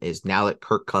Addison, is now that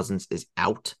Kirk Cousins is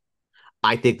out,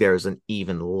 I think there's an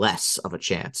even less of a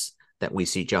chance that we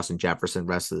see Justin Jefferson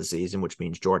rest of the season, which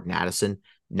means Jordan Addison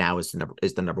now is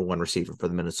the number one receiver for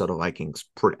the Minnesota Vikings.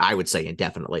 I would say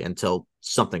indefinitely until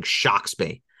something shocks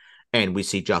me and we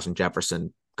see Justin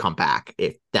Jefferson come back,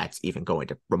 if that's even going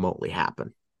to remotely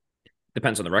happen.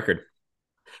 Depends on the record.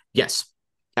 Yes,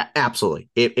 absolutely.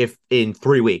 If in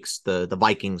 3 weeks the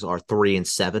Vikings are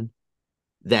 3-7,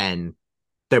 then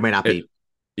there may not be.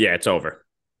 Yeah, it's over.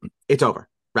 It's over,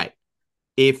 right?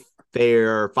 If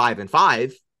they're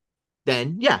 5-5,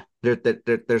 then yeah, there's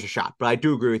a shot. But I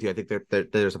do agree with you. I think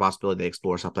there's a possibility they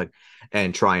explore something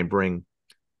and try and bring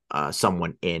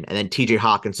someone in. And then TJ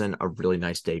Hawkinson, a really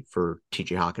nice day for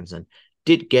TJ Hawkinson,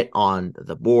 did get on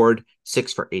the board,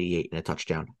 6 for 88 and a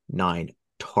touchdown, 9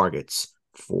 targets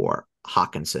for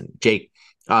Hawkinson. Jake,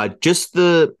 just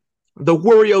the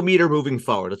worry-o-meter moving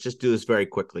forward. Let's just do this very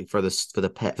quickly for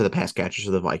the pass catchers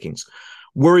of the Vikings.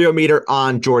 Worry-o-meter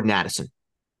on Jordan Addison.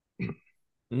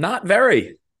 Not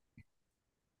very.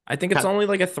 I think it's only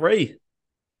like a 3.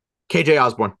 KJ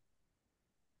Osborne.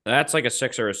 That's like a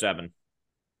 6 or a 7.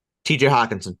 TJ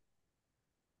Hawkinson.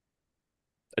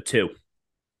 A 2.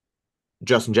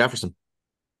 Justin Jefferson.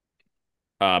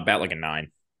 About like a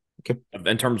 9. Okay.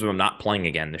 In terms of him not playing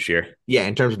again this year. Yeah,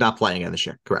 in terms of not playing again this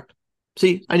year. Correct.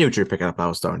 See, I knew what you were picking up. I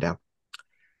was throwing down.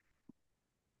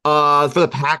 For the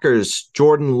Packers,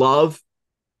 Jordan Love.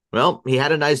 Well, he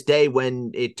had a nice day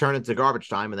when it turned into garbage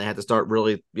time and they had to start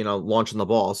really, launching the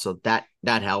ball. So that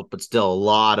helped, but still a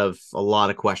lot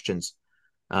of questions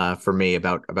for me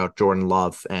about Jordan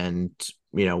Love and,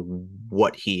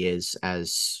 what he is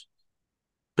as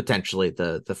potentially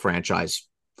the franchise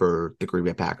for the Green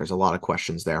Bay Packers. A lot of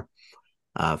questions there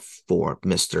for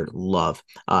Mr. Love.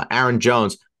 Aaron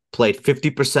Jones played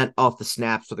 50% off the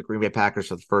snaps for the Green Bay Packers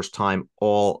for the first time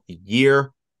all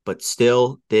year, but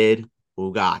still did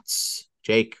Ugats.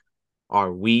 Jake,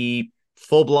 are we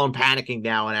full-blown panicking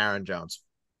now on Aaron Jones?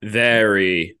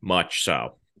 Very much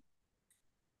so.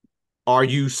 Are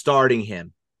you starting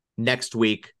him next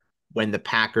week when the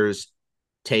Packers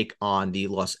take on the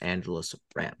Los Angeles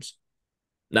Rams?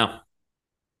 No.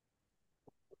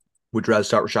 Would you rather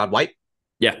start Rashad White?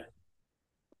 Yeah.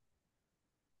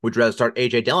 Would you rather start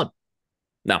AJ Dillon?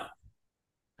 No.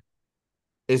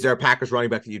 Is there a Packers running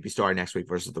back that you'd be starting next week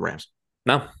versus the Rams?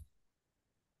 No.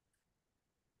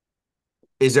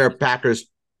 Is there a Packers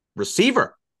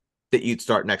receiver that you'd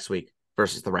start next week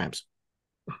versus the Rams?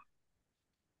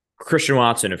 Christian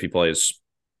Watson if he plays.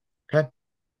 Okay.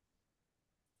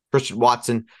 Christian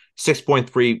Watson,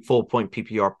 6.3 full point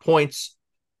PPR points,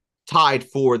 tied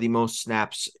for the most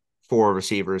snaps for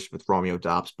receivers with Romeo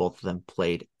Doubs. Both of them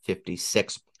played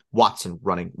 56. Watson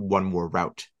running one more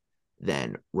route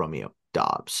than Romeo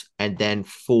Doubs. And then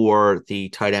for the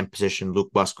tight end position, Luke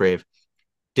Musgrave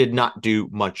did not do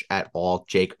much at all.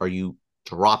 Jake, are you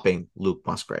dropping Luke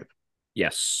Musgrave?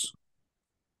 Yes.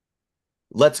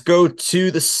 Let's go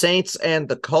to the Saints and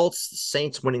the Colts. The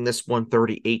Saints winning this one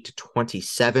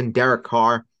 38-27. Derek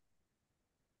Carr.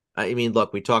 I mean,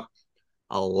 look, we talk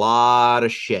a lot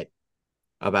of shit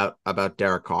about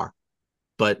Derek Carr,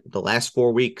 but the last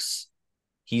 4 weeks,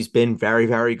 he's been very,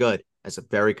 very good as a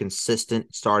very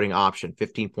consistent starting option.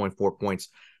 15.4 points,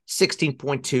 16.2,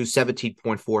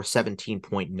 17.4,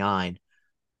 17.9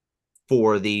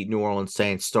 for the New Orleans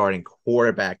Saints starting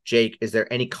quarterback. Jake, is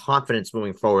there any confidence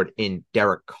moving forward in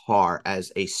Derek Carr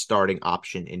as a starting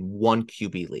option in one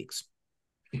QB leagues?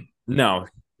 No.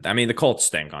 I mean, the Colts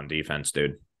stink on defense,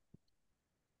 dude.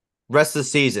 Rest of the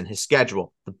season, his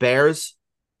schedule: the Bears,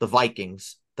 the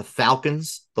Vikings, the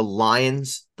Falcons, the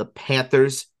Lions, the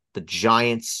Panthers, the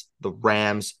Giants, the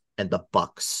Rams, and the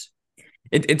Bucks.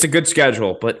 It's a good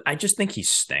schedule, but I just think he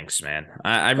stinks, man.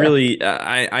 I Yeah. really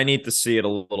I need to see it a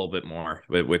little bit more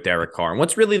with Derek Carr. And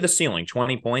what's really the ceiling?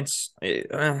 20 points? If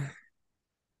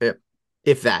that,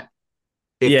 if that.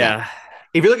 Yeah,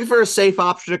 If you're looking for a safe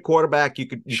option at quarterback, you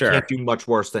can't sure. do much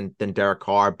worse than Derek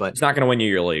Carr, but He's not going to win you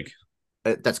your league.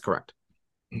 that's correct.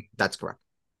 That's correct.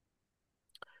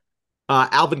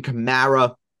 Alvin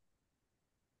Kamara,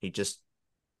 he's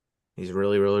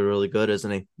really, really, really good,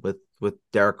 isn't he? With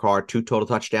Derek Carr, 2 total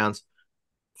touchdowns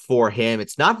for him.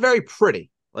 It's not very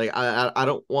pretty. Like I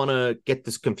don't want to get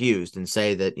this confused and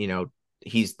say that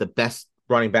he's the best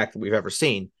running back that we've ever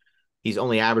seen. He's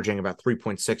only averaging about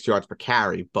 3.6 yards per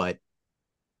carry, but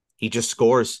he just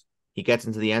scores. He gets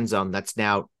into the end zone. That's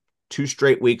now 2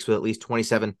 straight weeks with at least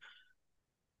 27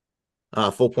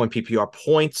 full point PPR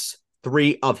points.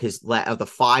 Three of the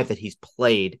five that he's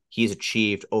played, he's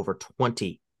achieved over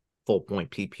 20 full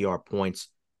point PPR points.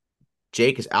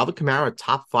 Jake, is Alvin Kamara a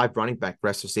top 5 running back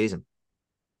rest of the season?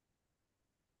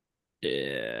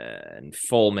 Yeah, and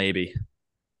full maybe.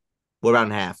 What about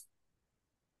in half?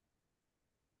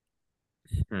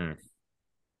 Hmm.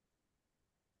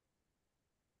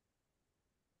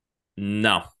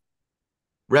 No,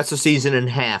 Rest of the season in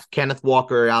half. Kenneth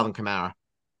Walker or Alvin Kamara?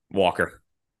 Walker.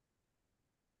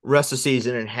 Rest of the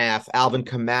season in half. Alvin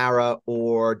Kamara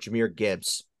or Jahmyr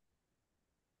Gibbs?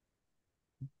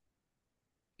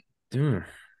 Hmm.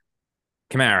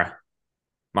 Kamara.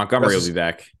 Montgomery Rest will of, be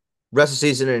back. rest of the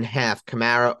season in half.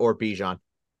 Kamara or Bijan?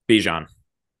 Bijan.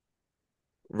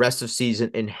 Rest of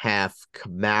season in half.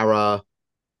 Kamara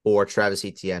or Travis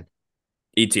Etienne?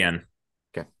 ETN.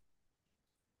 Okay.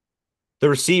 The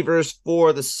receivers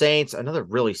for the Saints, another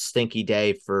really stinky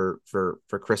day for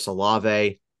Chris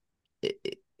Olave.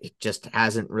 It just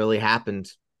hasn't really happened,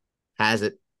 has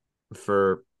it,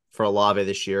 for Olave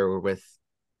this year with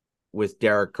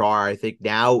Derek Carr? I think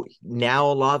now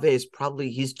Olave is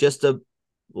he's just a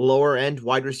lower end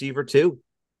wide receiver too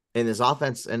in this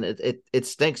offense, and it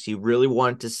stinks. You really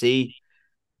want to see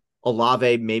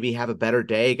Olave maybe have a better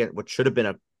day against what should have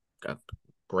been a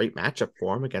great matchup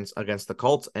for him against the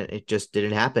Colts, and it just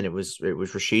didn't happen. It was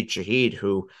Rashid Shaheed,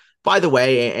 who, by the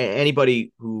way,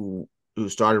 anybody who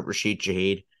started Rashid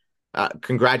Shaheed,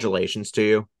 congratulations to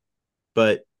you.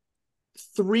 But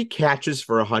 3 catches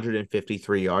for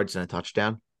 153 yards and a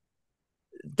touchdown.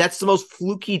 That's the most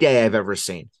fluky day I've ever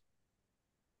seen.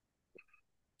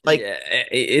 Like, Yeah,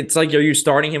 it's like, are you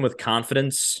starting him with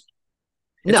confidence?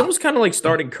 It's no, almost kind of like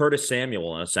starting Curtis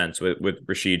Samuel in a sense with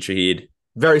Rashid Shaheed.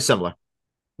 very similar.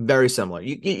 Very similar.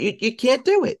 You can't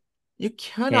do it. You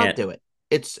cannot Can't. do it.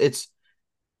 It's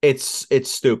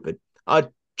stupid.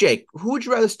 Jake, who would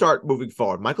you rather start moving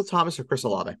forward, Michael Thomas or Chris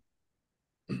Olave?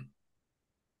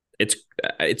 It's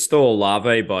it's still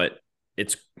Olave, but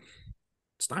it's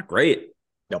it's not great.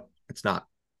 Nope, it's not.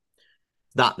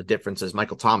 It's not. The difference is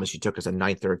Michael Thomas you took as a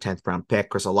ninth or a 10th round pick.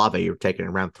 Chris Olave you were taking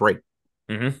in round 3.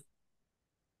 Mm-hmm.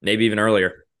 Maybe even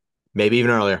earlier. maybe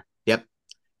even earlier. Yep.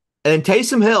 And then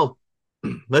Taysom Hill.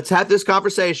 Let's have this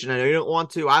conversation. I know you don't want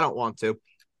to. I don't want to.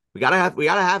 We gotta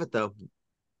have it though.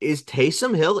 Is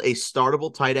Taysom Hill a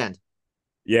startable tight end?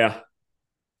 Yeah,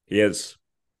 he is.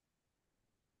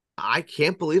 I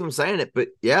can't believe I'm saying it, but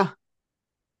yeah,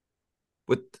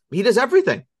 with he does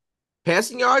everything.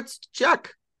 Passing yards,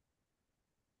 check.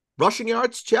 Rushing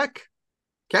yards, check.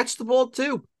 Catch the ball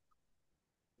too.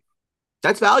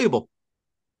 That's valuable.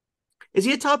 Is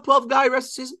he a top 12 guy rest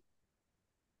of the season?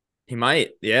 He might.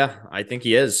 Yeah, I think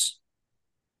he is.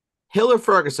 Hill or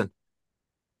Ferguson?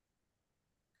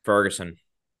 Ferguson.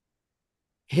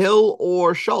 Hill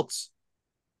or Schultz?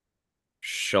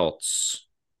 Schultz.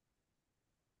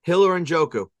 Hill or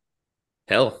Njoku?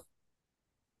 Hill.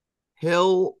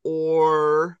 Hill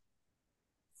or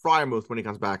Fryermuth when he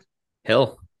comes back?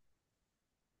 Hill.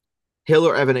 Hill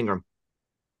or Evan Ingram?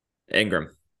 Ingram.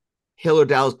 Hill or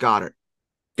Dallas Goedert?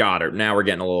 Goddard. Now we're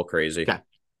getting a little crazy. Okay.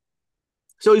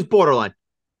 So he's borderline.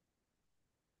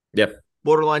 Yep.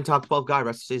 Borderline top 12 guy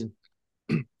rest of the season.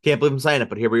 Can't believe I'm saying it,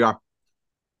 but here we are.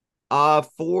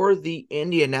 For the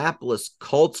Indianapolis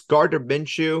Colts, Gardner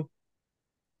Minshew,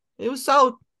 it was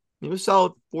solid. It was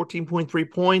solid.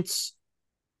 14.3 points,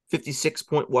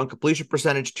 56.1 completion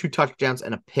percentage, 2 touchdowns,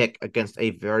 and a pick against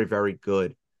a very, very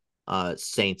good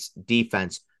Saints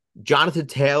defense. Jonathan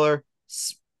Taylor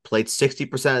played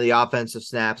 60% of the offensive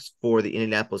snaps for the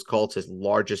Indianapolis Colts, his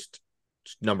largest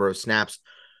number of snaps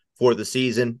for the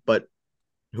season. But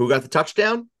who got the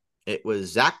touchdown? It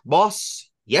was Zach Moss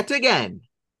yet again.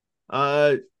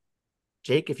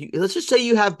 Jake, if you let's just say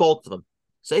you have both of them.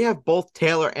 Say you have both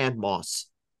Taylor and Moss.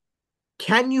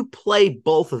 Can you play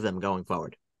both of them going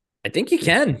forward? I think you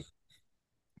can.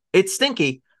 It's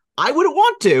stinky. I wouldn't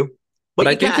want to, But but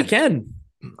I you think you can.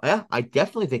 can. Yeah, I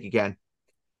definitely think you can.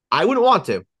 I wouldn't want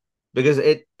to because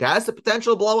it has the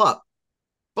potential to blow up,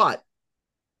 but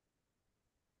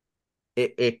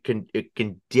it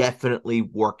can definitely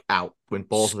work out when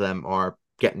both of them are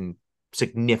getting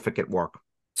significant work.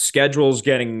 Schedule's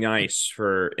getting nice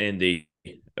for Indy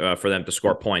for them to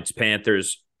score points.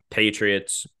 Panthers,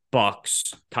 Patriots,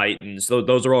 Bucks, Titans.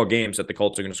 Those are all games that the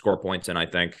Colts are going to score points in, I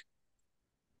think.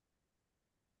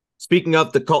 Speaking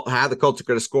of how the Colts are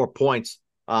going to score points,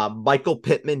 Michael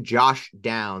Pittman, Josh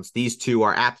Downs. These two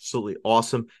are absolutely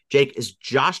awesome. Jake, is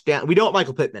Josh Downs? We know what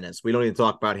Michael Pittman is. We don't need to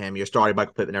talk about him. You're starting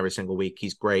Michael Pittman every single week.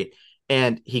 He's great.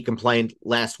 And he complained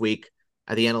last week,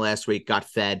 at the end of last week, got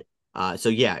fed. So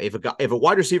yeah, if a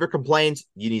wide receiver complains,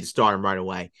 you need to start him right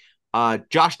away.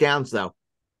 Josh Downs, though.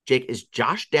 Jake, is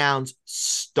Josh Downs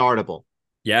startable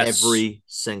Yes. every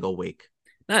single week?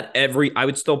 Not every. I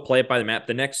would still play it by the map.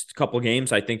 The next couple of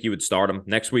games, I think you would start him.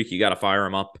 Next week, you got to fire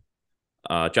him up.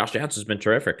 Josh Downs has been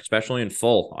terrific, especially in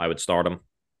full. I would start him.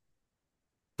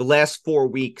 The last 4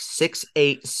 weeks, 6,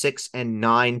 8, 6, and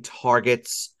 9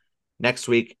 targets. Next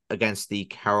week against the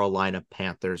Carolina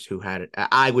Panthers, who had,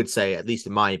 I would say, at least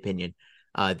in my opinion,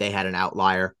 they had an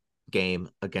outlier game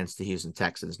against the Houston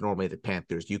Texans. Normally, the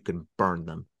Panthers, you can burn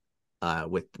them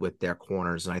with their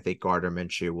corners, and I think Gardner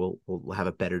Minshew will have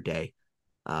a better day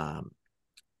than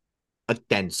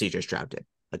CJ Stroud did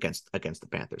against the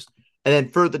Panthers. And then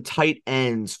for the tight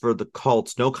ends for the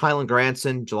Colts, no Kylan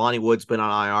Granson. Jelani Wood's been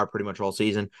on IR pretty much all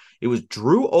season. It was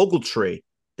Drew Ogletree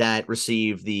that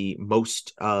received the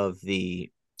most of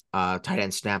the tight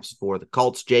end snaps for the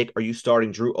Colts. Jake, are you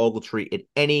starting Drew Ogletree in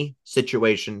any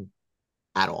situation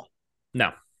at all?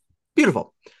 No.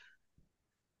 Beautiful.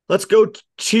 Let's go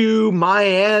to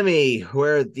Miami,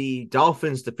 where the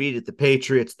Dolphins defeated the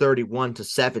Patriots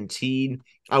 31-17.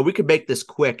 We could make this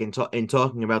quick in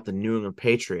talking about the New England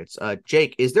Patriots.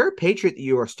 Jake, is there a Patriot that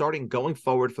you are starting going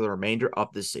forward for the remainder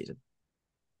of this season?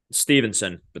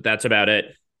 Stevenson, but that's about it.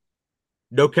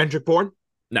 No Kendrick Bourne?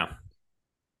 No.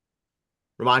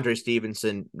 Ramondre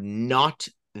Stevenson, not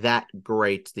that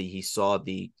great. He saw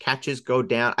the catches go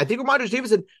down. I think Ramondre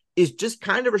Stevenson is just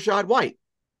kind of Rachaad White.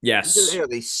 Yes. They're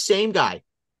the same guy.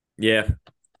 Yeah.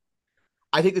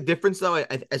 I think the difference, though,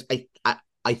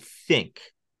 I think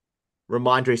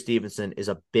Ramondre Stevenson is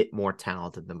a bit more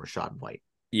talented than Rachaad White.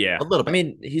 Yeah. A little I bit.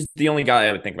 mean, he's the only guy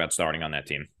I would think about starting on that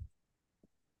team.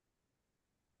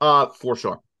 For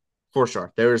sure. For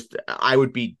sure. I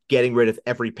would be getting rid of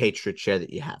every Patriot share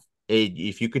that you have.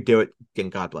 If you could do it,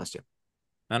 then God bless you.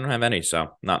 I don't have any,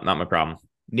 so not my problem.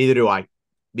 Neither do I.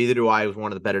 Neither do I. It was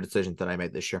one of the better decisions that I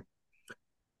made this year.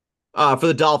 For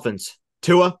the Dolphins,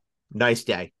 Tua, nice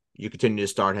day. You continue to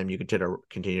start him. You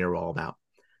continue to roll him out.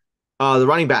 The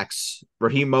running backs,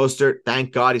 Raheem Mostert,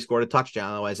 thank God he scored a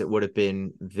touchdown. Otherwise, it would have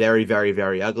been very, very,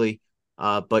 very ugly.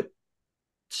 But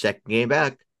second game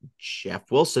back, Jeff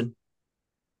Wilson,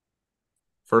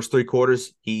 First 3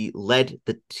 quarters, he led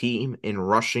the team in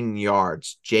rushing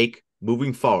yards. Jake,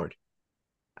 moving forward,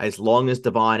 as long as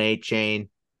Devon A-Chain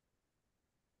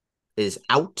is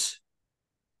out,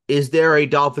 is there a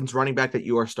Dolphins running back that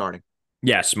you are starting?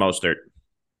 Yes, Mostert.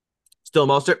 Still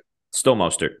Mostert? Still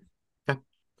Mostert. Okay.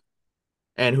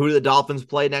 And who do the Dolphins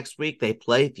play next week? They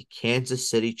play the Kansas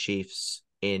City Chiefs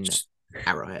in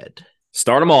Arrowhead.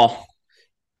 Start them all.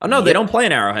 Oh no, they Yep. don't play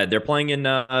in Arrowhead. They're playing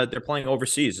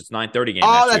overseas. It's 9:30 game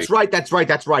Oh, next that's week. right. That's right.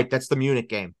 That's right. That's the Munich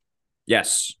game.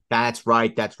 Yes. That's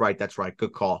right. That's right. That's right.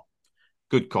 Good call.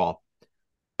 Good call.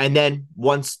 And then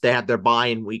once they have their bye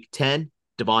in week 10,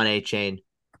 Devon A-Chain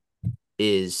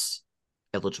is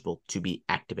eligible to be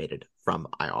activated from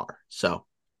IR. So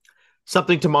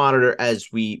something to monitor as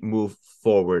we move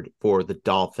forward for the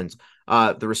Dolphins.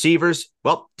 The receivers,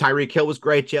 well, Tyreek Hill was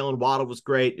great. Jalen Waddle was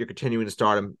great. You're continuing to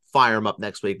start him. Fire him up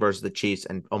next week versus the Chiefs.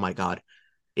 And oh my God,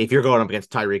 if you're going up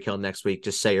against Tyreek Hill next week,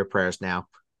 just say your prayers now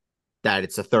that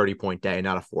it's a 30-point day,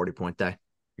 not a 40-point day.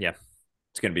 Yeah,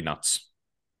 it's going to be nuts.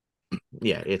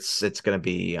 Yeah, it's going to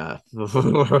be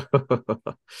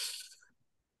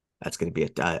that's going to be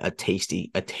a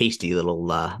tasty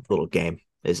little game,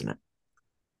 isn't it?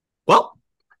 Well,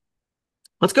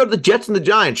 let's go to the Jets and the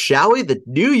Giants, shall we? The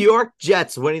New York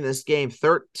Jets winning this game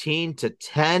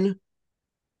 13-10.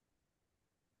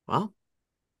 Well,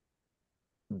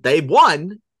 they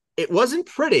won. It wasn't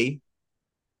pretty.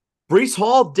 Breece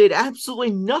Hall did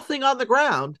absolutely nothing on the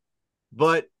ground,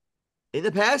 but in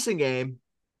the passing game,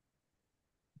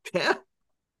 yeah,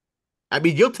 I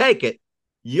mean, you'll take it.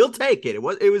 You'll take it. It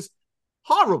was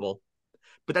horrible,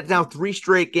 but that's now 3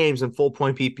 straight games in full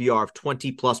point PPR of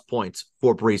 20 plus points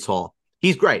for Breece Hall.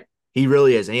 He's great. He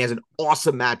really is. And he has an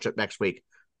awesome matchup next week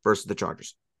versus the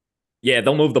Chargers. Yeah,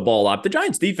 they'll move the ball up. The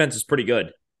Giants defense is pretty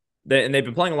good. And they've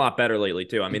been playing a lot better lately,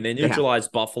 too. I mean, they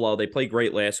neutralized Buffalo. They played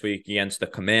great last week against the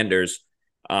Commanders.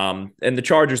 And the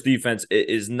Chargers defense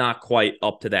is not quite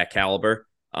up to that caliber.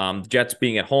 The Jets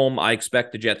being at home, I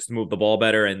expect the Jets to move the ball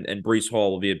better, and Breece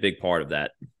Hall will be a big part of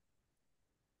that.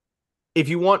 If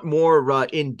you want more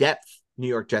in-depth New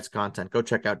York Jets content, go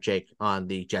check out Jake on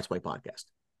the Jets Way podcast.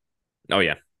 Oh,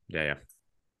 yeah. Yeah.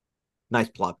 Nice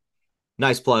plug.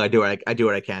 Nice plug. I do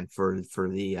what I can for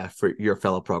your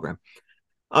fellow program.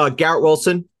 Garrett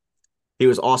Wilson, he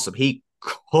was awesome. He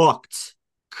cooked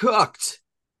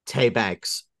Tay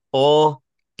Banks all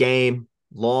game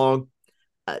long.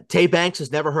 Tay Banks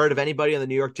has never heard of anybody on the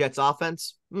New York Jets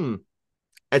offense.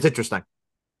 It's interesting.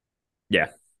 Yeah.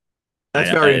 That's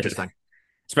very interesting.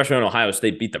 Especially when Ohio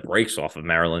State beat the brakes off of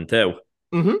Maryland, too.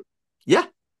 Mm-hmm. Yeah.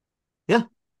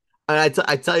 And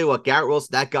I tell you what, Garrett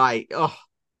Wilson, that guy,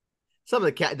 some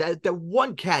of the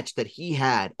one catch that he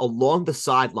had along the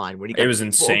sideline when he got it was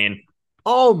insane.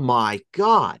 Oh my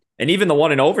God. And even the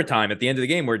one in overtime at the end of the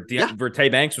game where Tay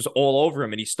Banks was all over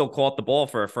him and he still caught the ball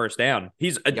for a first down.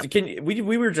 We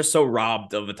were just so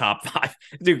robbed of the top 5.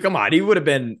 Dude, come on. He would have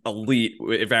been elite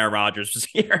if Aaron Rodgers was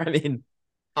here. I mean,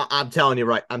 I'm telling you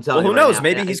right. Who knows?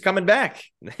 Maybe he's coming back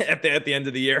at the end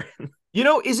of the year. You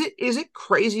know, is it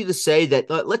crazy to say that?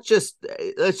 Let's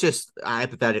just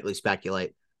hypothetically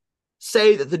speculate.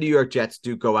 Say that the New York Jets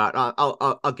do go out.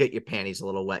 I'll get your panties a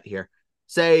little wet here.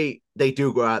 Say they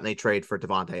do go out and they trade for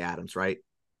Devontae Adams, right?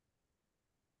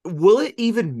 Will it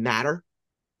even matter?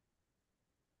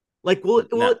 Like, will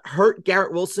it hurt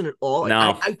Garrett Wilson at all?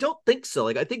 No. I don't think so.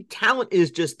 Like, I think talent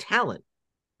is just talent.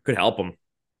 Could help him.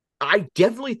 I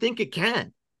definitely think it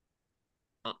can.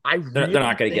 They're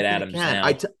not going to get Adams now.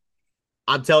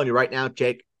 I'm telling you right now,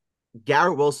 Jake,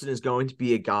 Garrett Wilson is going to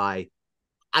be a guy.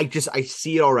 I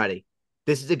see it already.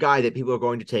 This is a guy that people are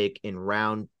going to take in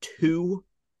round 2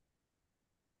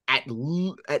 at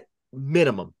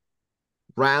minimum.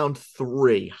 Round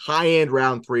 3, high-end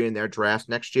round 3 in their draft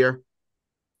next year.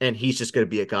 And he's just going to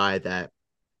be a guy that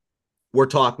we're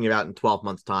talking about in 12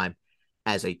 months' time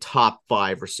as a top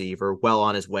 5 receiver, well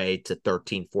on his way to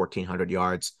 1,400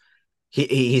 yards.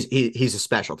 He's a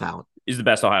special talent. He's the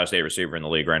best Ohio State receiver in the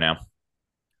league right now.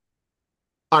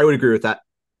 I would agree with that.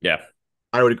 Yeah.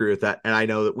 I would agree with that. And I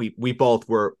know that we both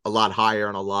were a lot higher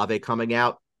on Olave coming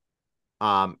out.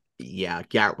 Yeah,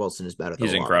 Garrett Wilson is better than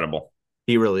He's Olave. Incredible.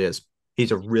 He really is.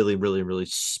 He's a really, really, really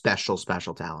special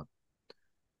talent.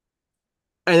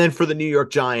 And then for the New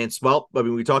York Giants, well, I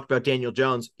mean, we talked about Daniel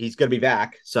Jones. He's going to be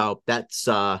back. So that's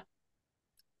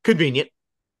convenient.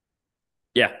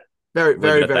 Yeah. Very,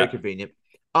 very, very convenient.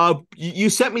 You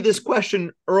sent me this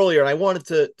question earlier, and I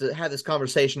wanted to have this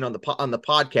conversation on the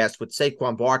podcast with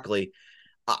Saquon Barkley.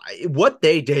 What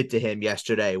they did to him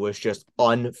yesterday was just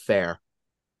unfair.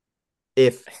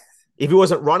 If he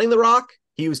wasn't running the rock,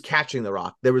 he was catching the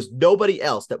rock. There was nobody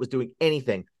else that was doing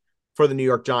anything for the New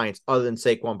York Giants other than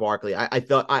Saquon Barkley. I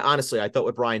thought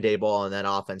what Brian Daboll and that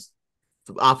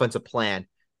offensive plan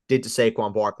did to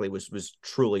Saquon Barkley was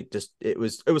truly just it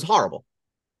was horrible.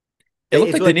 It They looked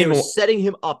it's like they like they didn't were even. setting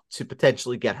him up to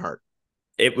potentially get hurt.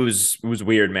 It was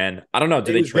weird, man. I don't know.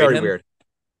 Did It they was trade very him? weird.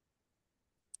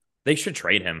 They should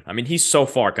trade him. I mean, he's so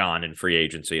far gone in free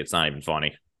agency. It's not even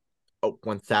funny. Oh,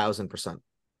 1,000%.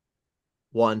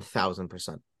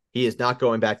 1,000%. He is not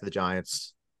going back to the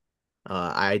Giants.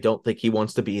 I don't think he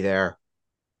wants to be there.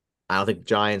 I don't think the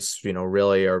Giants,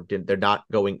 really are. They're not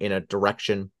going in a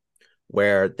direction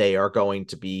where they are going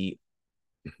to be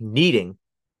needing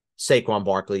Saquon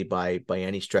Barkley by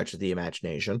any stretch of the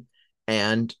imagination.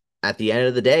 And at the end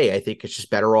of the day, I think it's just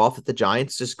better off if the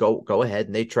Giants just go ahead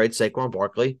and they trade Saquon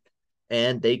Barkley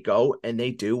and they go and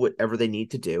they do whatever they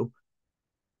need to do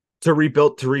to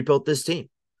rebuild this team.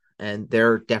 And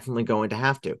they're definitely going to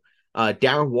have to.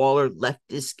 Darren Waller left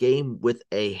this game with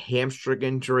a hamstring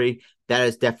injury. That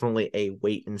is definitely a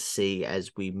wait and see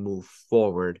as we move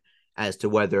forward as to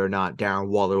whether or not Darren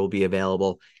Waller will be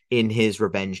available in his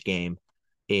revenge game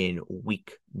in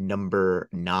week number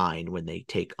 9 when they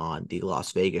take on the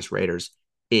Las Vegas Raiders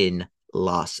in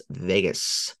Las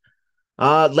Vegas.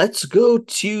 Let's go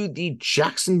to the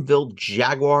Jacksonville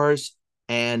Jaguars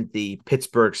and the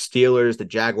Pittsburgh Steelers. The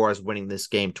Jaguars winning this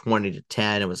game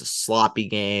 20-10. It was a sloppy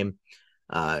game.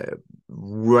 Uh,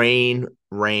 rain,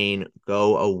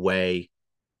 go away.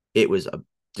 It was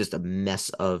just a mess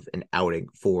of an outing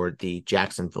for the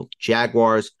Jacksonville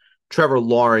Jaguars. Trevor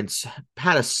Lawrence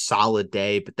had a solid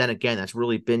day, but then again, that's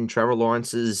really been Trevor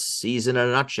Lawrence's season in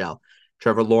a nutshell.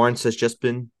 Trevor Lawrence has just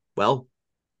been, well,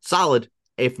 solid,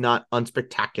 if not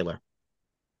unspectacular.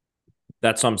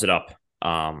 That sums it up.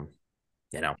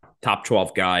 Top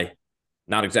 12 guy,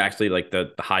 not exactly like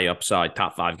the high upside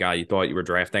top 5 guy you thought you were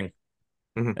drafting.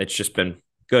 Mm-hmm. It's just been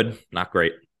good, not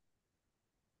great.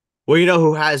 Well, you know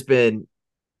who has been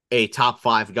a top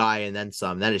 5 guy and then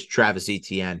some? That is Travis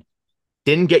Etienne.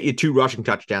 Didn't get you 2 rushing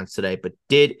touchdowns today, but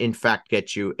did in fact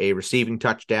get you a receiving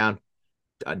touchdown.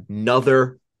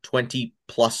 Another 20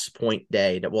 plus point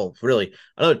day. Well, really,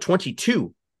 another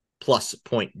 22 plus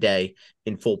point day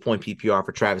in full point PPR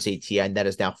for Travis Etienne. That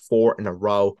is now 4 in a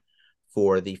row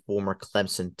for the former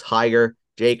Clemson Tiger.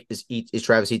 Jake, is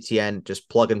Travis Etienne just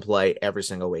plug and play every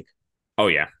single week? Oh,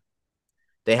 yeah.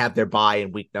 They have their bye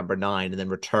in week number 9 and then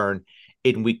return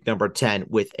in week number 10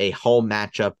 with a home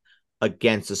matchup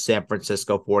against the San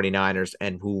Francisco 49ers,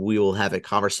 and who we will have a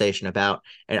conversation about.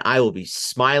 And I will be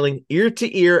smiling ear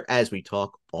to ear as we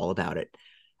talk all about it.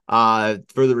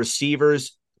 For the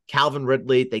receivers, Calvin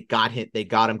Ridley, they got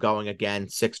him going again,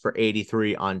 6 for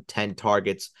 83 on 10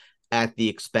 targets at the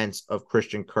expense of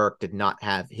Christian Kirk. Did not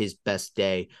have his best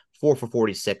day, 4 for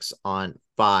 46 on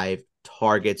 5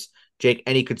 targets. Jake,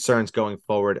 any concerns going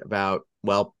forward about,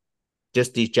 well,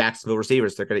 just these Jacksonville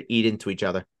receivers? They're going to eat into each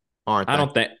other, aren't I they?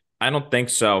 don't think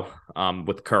so.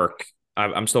 With Kirk,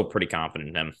 I'm still pretty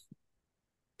confident in him.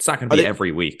 It's not going to Are be they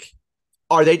every week.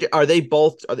 are they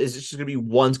both? Is this just going to be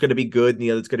one's going to be good and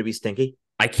the other's going to be stinky?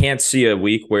 I can't see a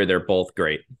week where they're both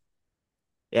great.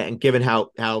 Yeah, and given how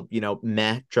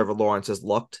meh Trevor Lawrence has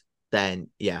looked, then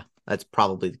yeah, that's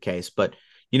probably the case. But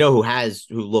who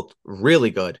looked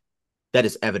really good? That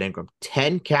is Evan Ingram.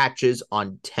 10 catches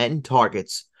on 10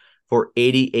 targets for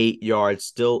 88 yards.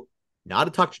 Still not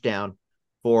a touchdown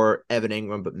for Evan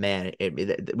Ingram, but man,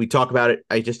 we talk about it.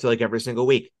 I just feel like every single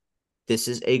week, this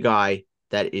is a guy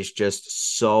that is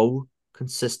just so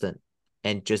consistent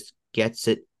and just gets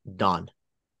it done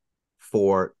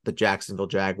for the Jacksonville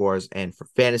Jaguars. And for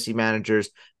fantasy managers,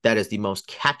 that is the most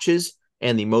catches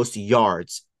and the most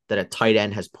yards that a tight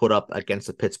end has put up against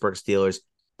the Pittsburgh Steelers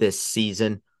this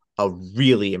season. A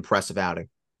really impressive outing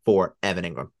for Evan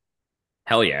Ingram.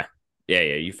 Hell yeah. Yeah.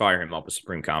 You fire him up with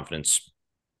supreme confidence.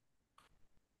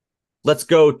 Let's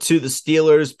go to the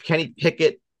Steelers. Kenny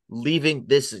Pickett leaving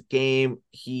this game.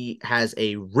 He has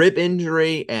a rib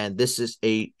injury, and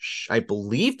I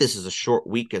believe this is a short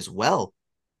week as well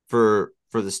for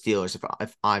the Steelers,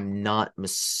 if I'm not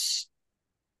mistaken.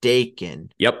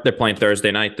 Yep, they're playing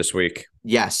Thursday night this week.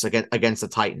 Yes, against the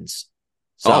Titans.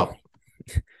 Oh,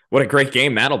 So, what a great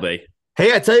game that'll be.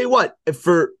 hey, I tell you what,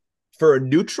 for a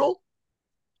neutral,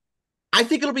 I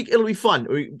think it'll be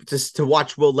fun just to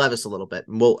watch Will Levis a little bit,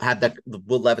 and we'll have that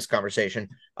Will Levis conversation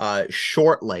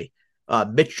shortly.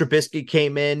 Mitch Trubisky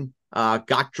came in,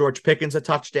 got George Pickens a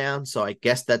touchdown, so I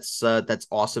guess that's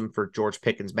awesome for George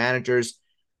Pickens managers.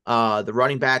 The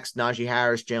running backs, Najee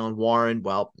Harris, Jalen Warren.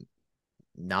 Well,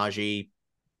 Najee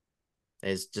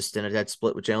is just in a dead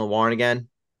split with Jalen Warren again.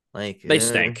 Like They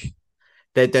stink.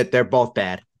 they're both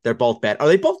bad. They're both bad. Are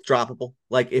they both droppable?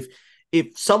 Like if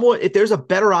if there's a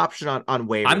better option on I'm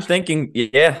waivers, thinking,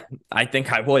 yeah, I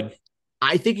think I would.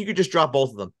 I think you could just drop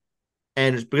both of them.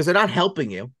 And because they're not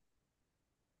helping you,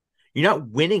 you're not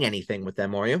winning anything with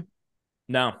them, are you?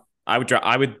 No, I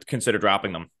would consider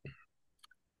dropping them.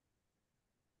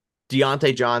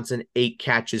 Deontay Johnson, 8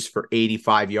 catches for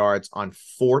 85 yards on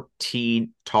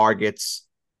 14 targets.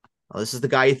 Well, this is the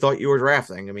guy you thought you were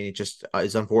drafting. I mean, it just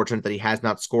is unfortunate that he has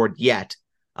not scored yet.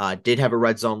 Did have a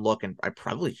red zone look, and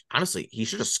honestly, he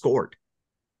should have scored.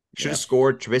 He should have Yeah.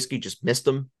 scored. Trubisky just missed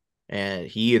him, and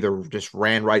he either just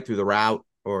ran right through the route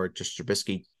or just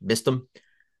Trubisky missed him.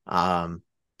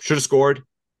 Should have scored,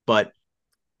 but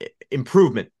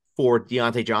improvement for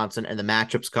Deontay Johnson, and the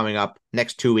matchups coming up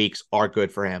next 2 weeks are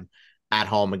good for him. At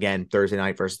home again, Thursday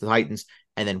night versus the Titans,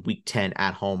 and then week 10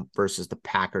 at home versus the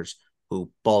Packers,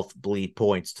 who both bleed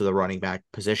points to the running back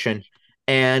position.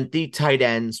 And the tight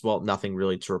ends, well, nothing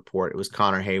really to report. It was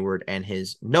Connor Hayward and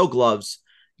his no gloves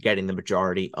getting the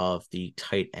majority of the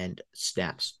tight end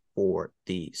snaps for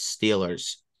the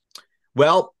Steelers.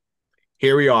 Well,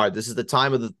 here we are. This is the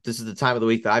time of the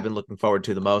week that I've been looking forward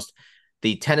to the most.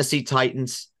 The Tennessee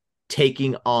Titans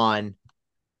taking on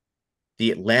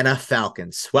the Atlanta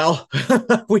Falcons. Well,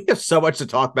 we have so much to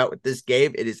talk about with this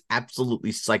game. It is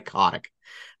absolutely psychotic.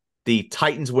 The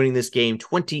Titans winning this game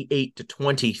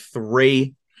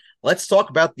 28-23. Let's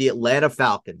talk about the Atlanta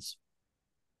Falcons.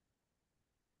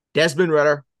 Desmond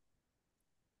Ridder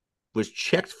was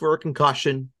checked for a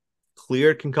concussion,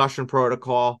 cleared concussion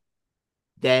protocol,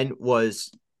 then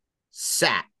was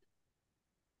sat.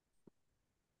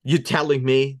 You telling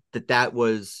me that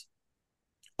was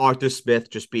Arthur Smith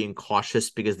just being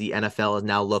cautious because the NFL is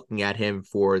now looking at him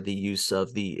for the use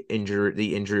of the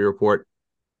injury report?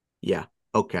 Yeah,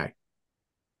 okay.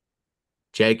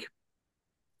 Jake,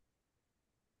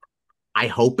 I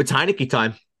hope it's Heineke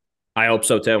time. I hope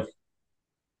so too.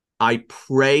 I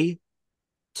pray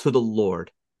to the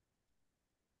Lord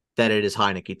that it is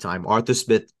Heineke time. Arthur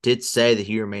Smith did say that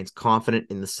he remains confident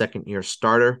in the second-year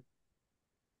starter.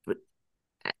 But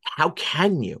how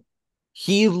can you?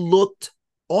 He looked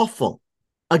awful.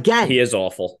 He Again, is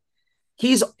awful.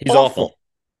 he's He's awful.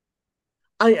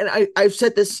 awful. I've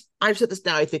said this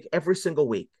now, I think, every single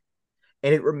week,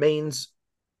 and it remains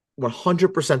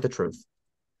 100% the truth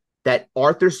that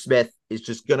Arthur Smith is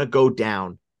just going to go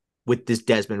down with this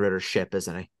Desmond Ridder ship,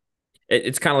 isn't he?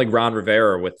 It's kind of like Ron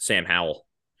Rivera with Sam Howell.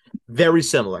 Very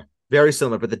similar. Very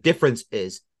similar. But the difference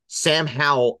is Sam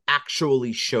Howell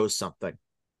actually shows something.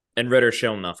 And Ritter's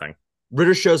shown nothing.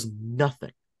 Ridder shows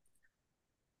nothing.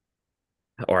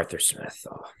 Arthur Smith.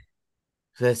 Oh.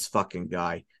 This fucking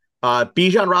guy.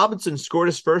 Bijan Robinson scored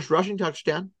his first rushing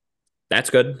touchdown. That's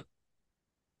good.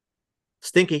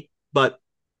 Stinky, but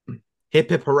hip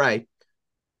hip hooray.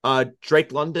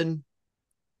 Drake London,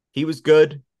 he was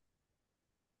good.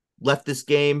 Left this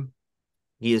game.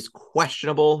 He is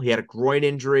questionable. He had a groin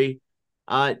injury.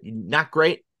 Not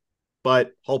great,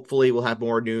 but hopefully we'll have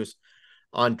more news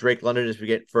on Drake London as we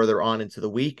get further on into the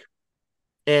week.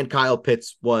 And Kyle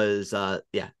Pitts was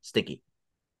stinky.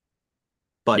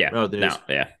 But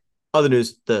Yeah. other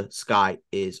news, the sky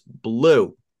is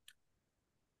blue.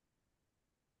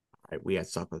 All right, we have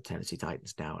to talk about the Tennessee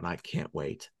Titans now, and I can't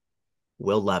wait.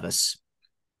 Will Levis.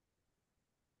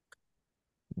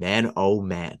 Man, oh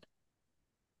man.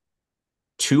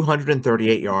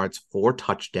 238 yards, 4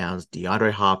 touchdowns.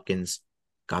 DeAndre Hopkins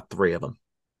got 3 of them.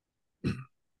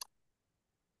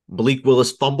 Malik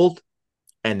Willis fumbled,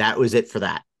 and that was it for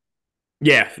that.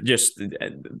 Yeah, just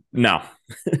no.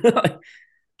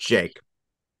 Jake,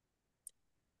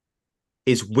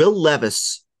 is Will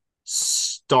Levis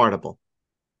startable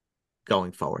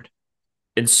going forward?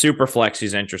 In Superflex,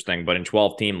 he's interesting, but in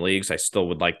 12-team leagues, I still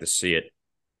would like to see it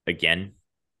again.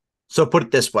 So put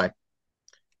it this way.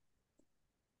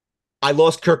 I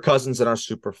lost Kirk Cousins in our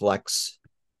Superflex.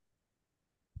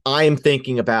 I am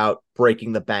thinking about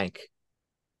breaking the bank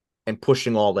and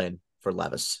pushing all in for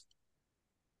Levis.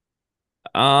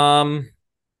 I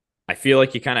feel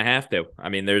like you kind of have to. I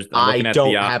mean, I'm I looking at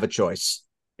don't have a choice.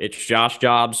 It's Josh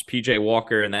Jobs, PJ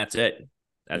Walker, and that's it.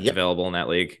 That's Yep. available in that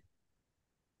league.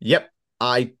 Yep.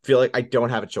 I feel like I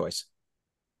don't have a choice.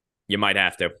 You might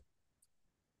have to.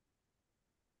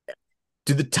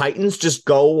 Do the Titans just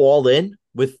go all in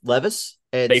with Levis?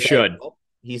 And They should. Oh,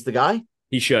 he's the guy?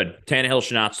 He should. Tannehill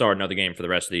should not start another game for the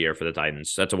rest of the year for the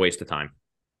Titans. That's a waste of time.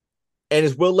 And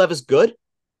is Will Levis good?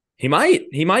 He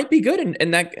might be good.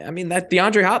 And that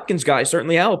DeAndre Hopkins guy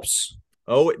certainly helps.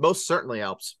 Oh, it most certainly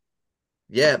helps.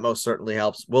 Yeah, it most certainly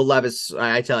helps. Will Levis,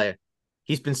 I tell you,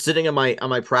 he's been sitting on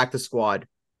my practice squad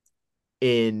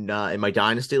in my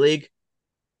dynasty league.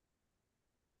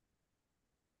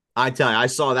 I tell you, I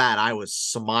saw that. I was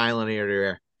smiling ear to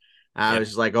ear. I Yeah. was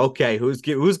just like, okay, who's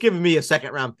giving me a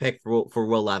second round pick for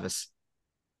Will Levis?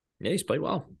 Yeah, he's played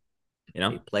well. You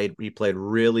know? He played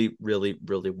really, really,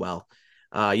 really well.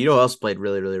 You know who else played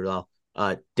really, really well?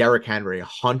 Derrick Henry,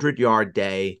 100-yard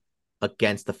day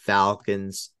against the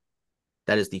Falcons.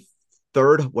 That is the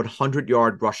third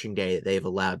 100-yard rushing day that they've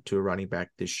allowed to a running back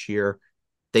this year.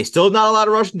 They still have not allowed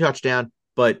a rushing touchdown,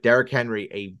 but Derrick Henry,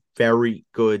 a very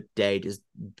good day. Does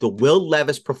the Will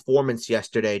Levis performance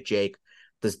yesterday, Jake,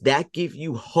 does that give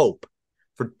you hope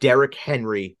for Derrick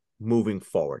Henry moving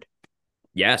forward?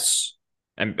 Yes.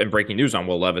 And breaking news on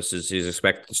Will Levis is he's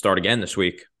expected to start again this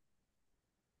week.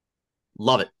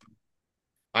 Love it.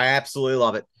 I absolutely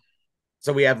love it.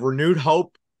 So we have renewed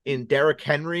hope in Derrick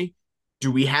Henry.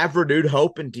 Do we have renewed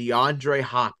hope in DeAndre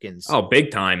Hopkins? Oh,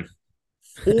 big time.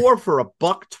 4 for a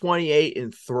buck 28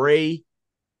 and 3.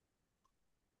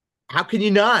 How can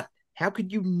you not? How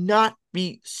could you not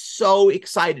be so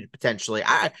excited potentially?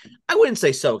 I wouldn't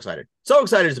say so excited. So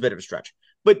excited is a bit of a stretch,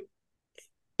 but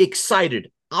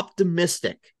excited,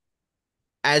 optimistic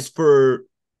as for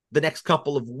the next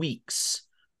couple of weeks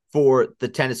for the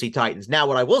Tennessee Titans. Now,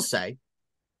 what I will say,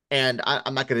 and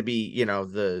I'm not going to be,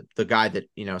 the guy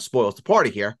that, spoils the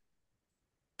party here.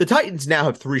 The Titans now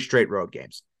have 3 straight road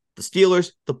games. The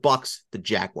Steelers, the Bucks, the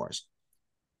Jaguars.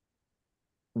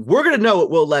 We're going to know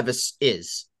what Will Levis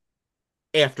is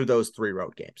after those 3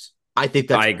 road games. I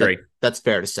think I agree. that's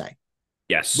fair to say. We'll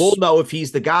Yes. know if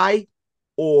he's the guy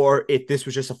or if this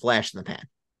was just a flash in the pan.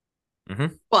 Mm-hmm.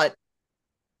 But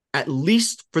at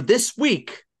least for this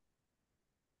week,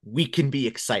 we can be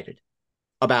excited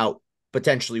about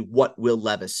potentially what Will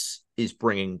Levis is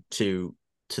bringing to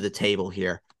the table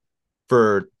here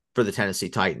for the Tennessee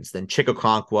Titans. Then Chico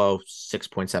Conquo,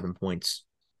 6.7 points.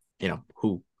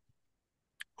 Who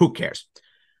cares?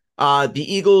 The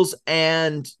Eagles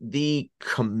and the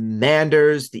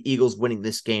Commanders. The Eagles winning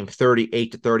this game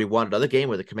 38-31. Another game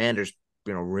where the Commanders,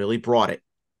 really brought it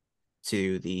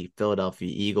to the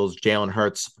Philadelphia Eagles. Jalen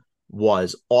Hurts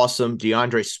was awesome.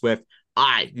 DeAndre Swift.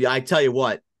 I tell you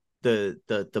what, the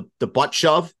butt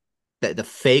shove, the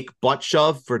fake butt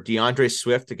shove for DeAndre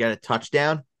Swift to get a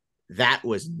touchdown, that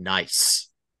was nice.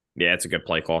 Yeah, it's a good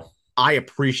play call. I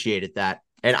appreciated that.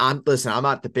 And I'm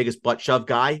not the biggest butt shove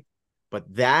guy, but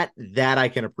that I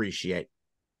can appreciate.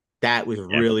 That was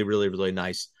Yeah. really, really, really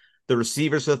nice. The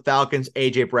receivers for the Falcons,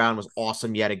 AJ Brown was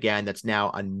awesome yet again. That's now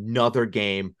another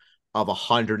game of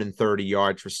 130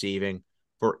 yards receiving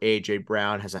for AJ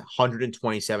Brown. Has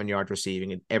 127 yards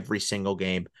receiving in every single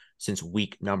game since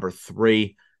week number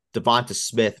 3. Devonta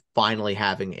Smith finally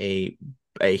having a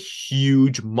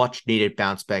huge, much needed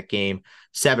bounce back game.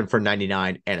 7 for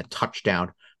 99 and a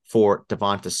touchdown for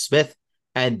Devonta Smith.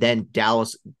 And then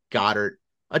Dallas Goedert,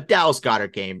 a Dallas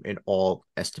Goedert game in all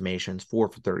estimations, 4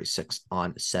 for 36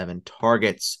 on 7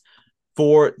 targets.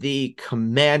 For the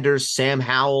Commanders, Sam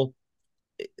Howell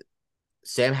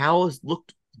has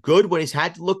looked good when he's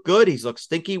had to look good. He's looked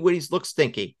stinky when he's looked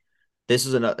stinky. This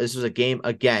is a game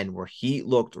again where he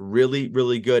looked really,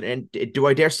 really good. And do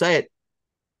I dare say it?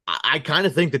 I kind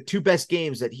of think the 2 best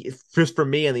games that just for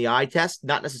me in the eye test,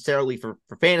 not necessarily for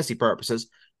fantasy purposes,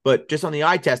 but just on the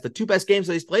eye test, the 2 best games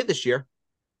that he's played this year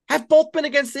have both been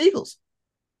against the Eagles.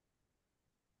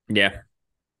 Yeah.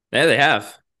 Yeah, they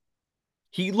have.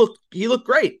 He looked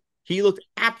great. He looked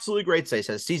absolutely great. So he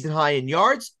says season high in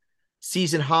yards,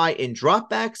 season high in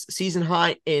dropbacks, season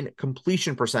high in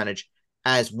completion percentage,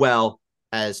 as well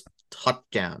as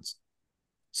touchdowns.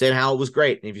 Sam Howell was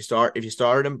great. And if you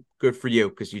started him, good for you,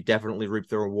 because you definitely reaped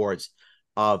the rewards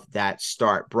of that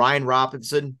start. Brian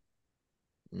Robinson,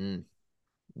 12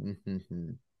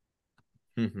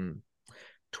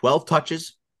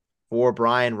 touches for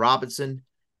Brian Robinson.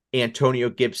 Antonio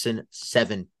Gibson,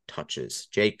 7 touches.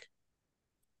 Jake,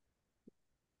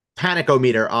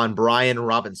 panicometer on Brian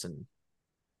Robinson.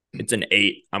 It's an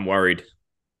 8. I'm worried.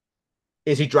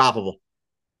 Is he droppable?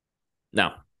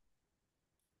 No.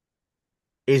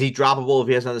 Is he droppable if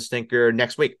he has another stinker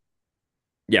next week?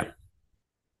 Yeah.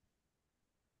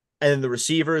 And then the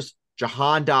receivers,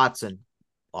 Jahan Dotson,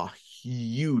 a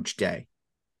huge day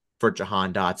for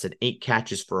Jahan Dotson. 8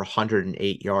 catches for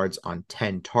 108 yards on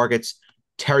 10 targets.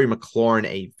 Terry McLaurin,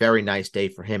 a very nice day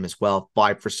for him as well.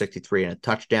 5 for 63 and a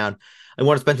touchdown. I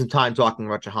want to spend some time talking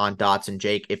about Jahan Dotson,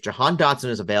 Jake. If Jahan Dotson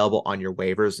is available on your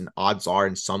waivers, and odds are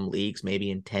in some leagues, maybe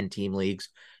in 10-team leagues,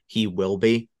 he will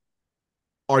be.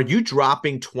 Are you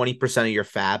dropping 20% of your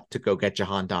fab to go get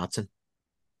Jahan Dotson?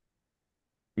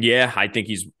 Yeah, I think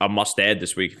he's a must add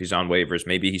this week if he's on waivers.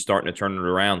 Maybe he's starting to turn it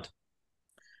around.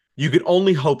 You could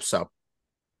only hope so.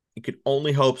 You could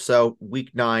only hope so.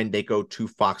 Week 9, they go to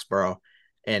Foxborough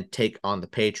and take on the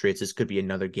Patriots. This could be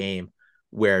another game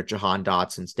where Jahan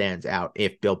Dotson stands out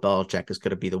if Bill Belichick is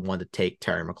going to be the one to take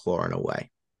Terry McLaurin away.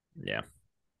 Yeah.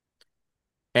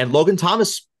 And Logan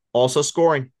Thomas also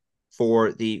scoring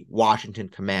for the Washington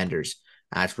Commanders.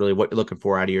 That's really what you're looking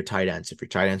for out of your tight ends. If your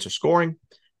tight ends are scoring,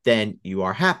 then you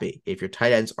are happy. If your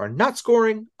tight ends are not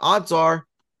scoring, odds are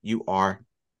you are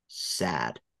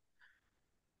sad.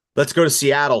 Let's go to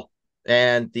Seattle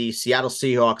and the Seattle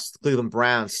Seahawks, the Cleveland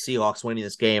Browns. Seahawks winning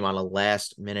this game on a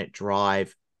last-minute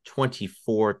drive,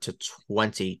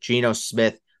 24-20. Geno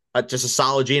Smith, just a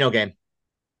solid Geno game.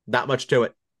 Not much to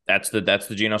it. That's the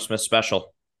Geno Smith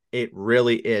special. It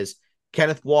really is.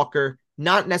 Kenneth Walker,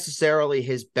 not necessarily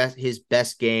his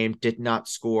best game, did not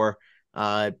score.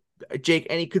 Jake,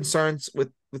 any concerns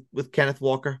with Kenneth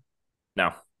Walker?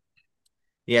 No.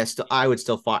 Yeah, I would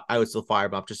still fire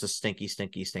him up. Just a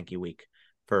stinky week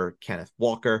for Kenneth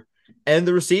Walker. And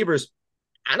the receivers,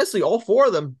 honestly, all four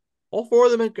of them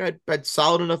had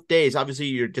solid enough days. Obviously,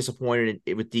 you're disappointed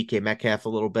with DK Metcalf a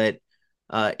little bit.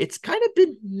 It's kind of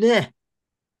been meh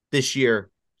this year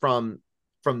from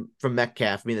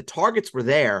Metcalf. I mean, the targets were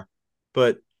there,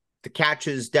 but the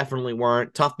catches definitely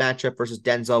weren't. Tough matchup versus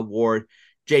Denzel Ward.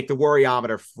 Jake, the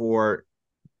worryometer for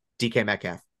DK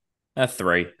Metcalf.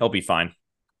 3. He'll be fine.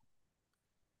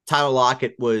 Tyler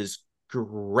Lockett was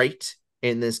great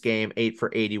in this game, 8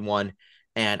 for 81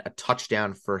 and a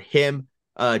touchdown for him.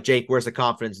 Jake, where's the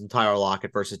confidence in Tyler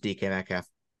Lockett versus DK Metcalf?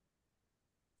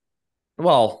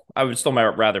 Well, I would still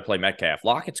rather play Metcalf.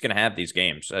 Lockett's going to have these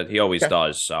games. He always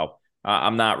does. So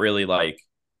I'm not really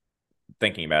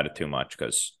thinking about it too much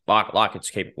because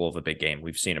Lockett's capable of a big game.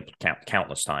 We've seen it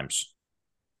countless times.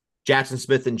 Jackson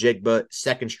Smith-Njigba,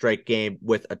 second straight game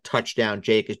with a touchdown.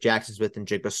 Jake, is Jackson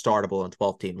Smith-Njigba startable in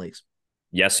 12-team leagues?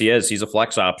 Yes, he is. He's a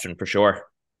flex option for sure.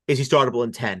 Is he startable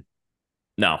in 10?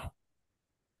 No.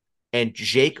 And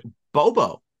Jake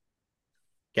Bobo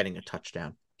getting a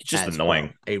touchdown. He's just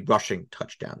annoying. A rushing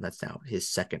touchdown. That's now his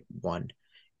second one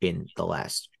in the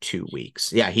last 2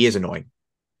 weeks. Yeah, he is annoying.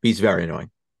 He's very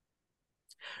annoying.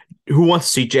 Who wants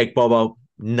to see Jake Bobo?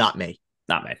 Not me.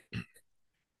 Not me.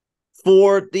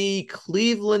 For the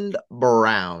Cleveland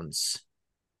Browns,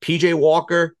 PJ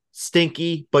Walker,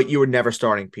 stinky, but you were never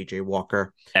starting PJ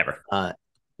Walker. Ever.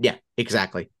 Yeah,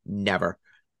 exactly. Never.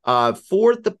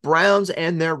 For the Browns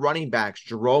and their running backs,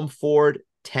 Jerome Ford,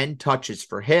 10 touches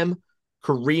for him.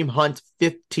 Kareem Hunt,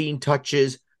 15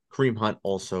 touches. Kareem Hunt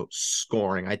also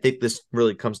scoring. I think this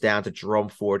really comes down to Jerome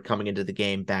Ford coming into the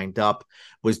game banged up,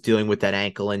 was dealing with that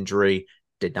ankle injury,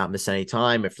 did not miss any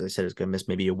time. If they said it's going to miss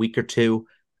maybe a week or two.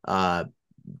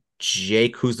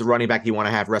 Jake, who's the running back you want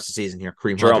to have rest of the season here?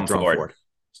 Kareem Hunt or Jerome Ford?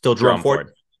 Still Jerome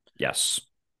Ford? Yes.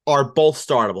 Are both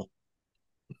startable?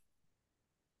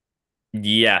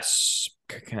 Yes.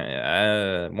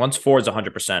 Once Ford's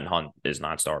 100%, Hunt is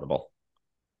not startable.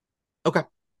 Okay.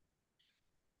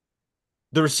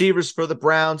 The receivers for the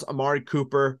Browns, Amari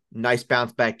Cooper, nice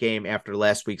bounce back game after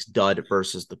last week's dud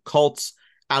versus the Colts.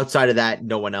 Outside of that,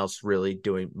 no one else really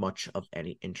doing much of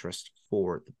any interest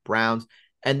for the Browns.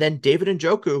 And then David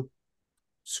Njoku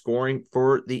scoring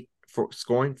for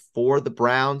the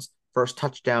Browns, first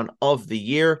touchdown of the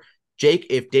year. Jake,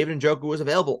 if David Njoku is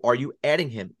available, are you adding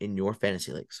him in your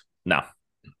fantasy leagues? No.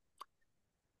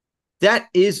 That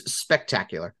is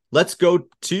spectacular. Let's go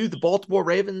to the Baltimore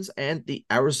Ravens and the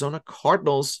Arizona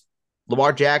Cardinals.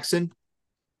 Lamar Jackson.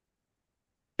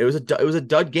 It was a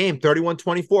dud game,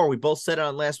 31-24. We both said it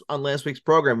on last week's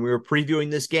program. We were previewing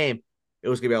this game. It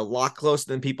was going to be a lot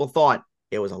closer than people thought.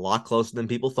 It was a lot closer than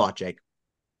people thought, Jake.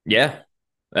 Yeah.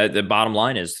 The bottom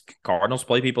line is Cardinals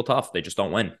play people tough. They just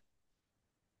don't win.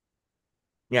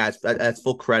 Yeah, that's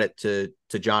full credit to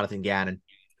Jonathan Gannon,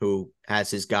 who has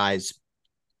his guys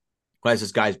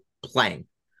playing,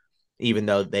 even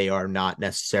though they are not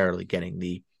necessarily getting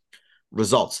the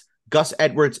results. Gus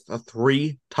Edwards, a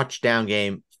 3-touchdown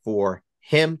game for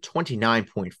him,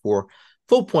 29.4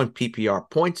 full point PPR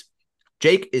points.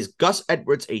 Jake, is Gus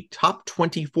Edwards a top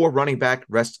 24 running back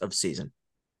rest of season?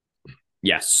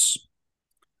 Yes.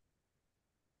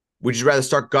 Would you rather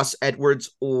start Gus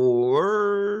Edwards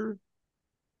or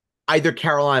either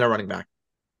Carolina running back?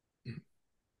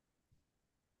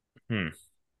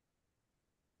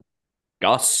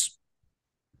 Gus.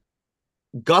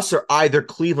 Gus or either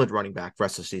Cleveland running back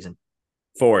rest of the season?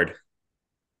 Ford.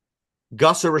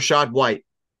 Gus or Rachaad White?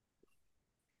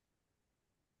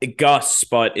 Gus,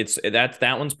 but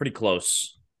that one's pretty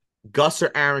close. Gus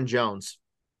or Aaron Jones?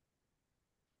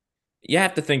 You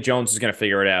have to think Jones is going to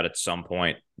figure it out at some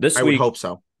point. I would hope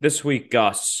so. This week,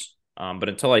 Gus. But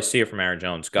until I see it from Aaron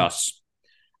Jones, Gus.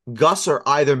 Gus or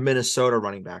either Minnesota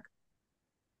running back?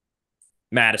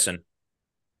 Madison.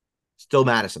 Still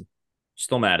Madison.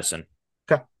 Still Madison.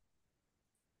 Okay.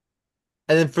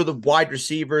 And then for the wide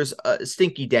receivers, a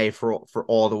stinky day for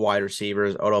all the wide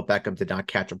receivers. Odell Beckham did not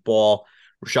catch a ball.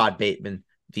 Rashad Bateman,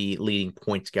 the leading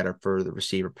points getter for the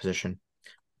receiver position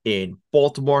in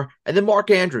Baltimore. And then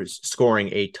Mark Andrews scoring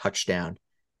a touchdown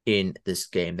in this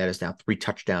game. That is now 3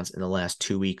 touchdowns in the last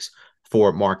 2 weeks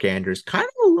for Mark Andrews. Kind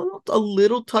of a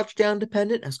little touchdown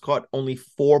dependent. Has caught only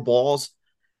 4 balls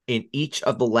in each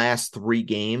of the last 3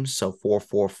 games. So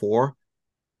 4-4-4.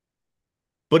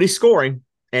 But he's scoring.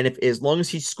 And if as long as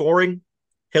he's scoring,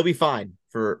 he'll be fine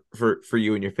for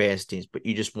you and your fantasy teams. But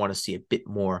you just want to see a bit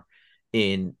more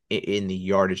in the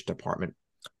yardage department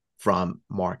from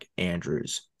Mark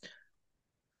Andrews.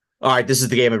 All right, this is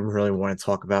the game I really want to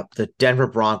talk about. The Denver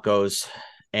Broncos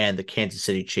and the Kansas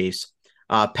City Chiefs.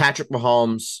 Patrick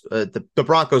Mahomes, the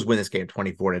Broncos win this game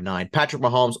 24-9. Patrick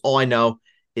Mahomes, all I know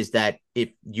is that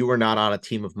if you were not on a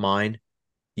team of mine,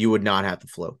 you would not have the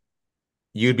flu.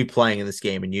 You'd be playing in this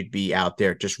game and you'd be out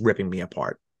there just ripping me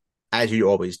apart, as you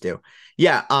always do.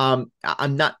 Yeah, I'm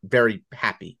not very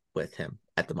happy with him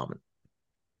at the moment.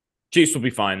 Chiefs will be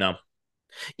fine, though.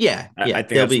 Yeah. I think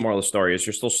that's the moral of the story is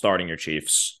you're still starting your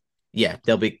Chiefs. Yeah,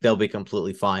 they'll be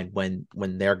completely fine when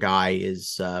their guy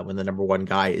is when the number 1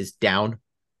 guy is down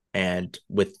and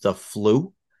with the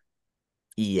flu.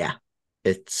 Yeah,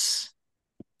 it's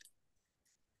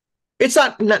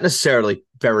not necessarily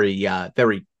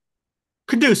very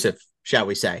conducive, shall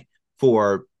we say,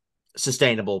 for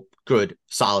sustainable, good,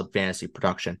 solid fantasy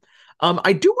production.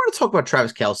 I do want to talk about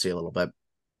Travis Kelce a little bit.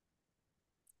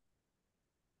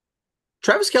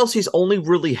 Travis Kelce's only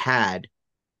really had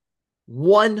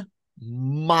 1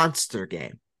 monster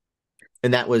game,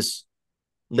 and that was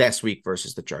last week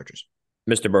versus the Chargers.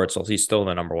 Mr. Bertzel, he's still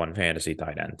the number 1 fantasy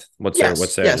tight end. What's there to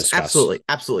discuss?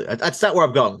 Absolutely. That's not where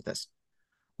I'm going with this.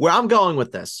 Where I'm going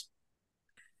with this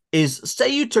is, say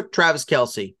you took Travis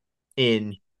Kelce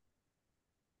in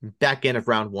back end of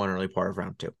round 1, early part of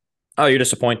round 2. Oh, you're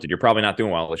disappointed. You're probably not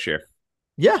doing well this year.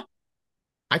 Yeah,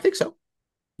 I think so.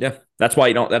 Yeah, that's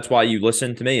why you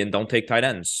listen to me and don't take tight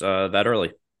ends that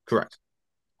early. Correct.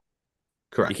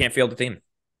 You can't field the team.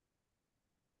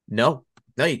 No,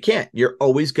 you can't. You're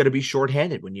always going to be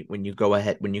shorthanded when you go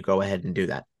ahead and do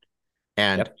that.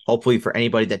 And hopefully for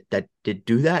anybody that did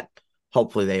do that,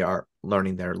 hopefully they are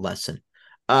learning their lesson.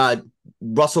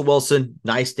 Russell Wilson,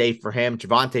 nice day for him.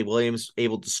 Javonte Williams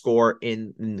able to score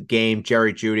in the game.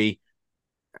 Jerry Jeudy.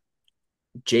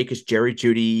 Jake, is Jerry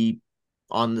Jeudy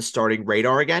on the starting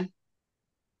radar again?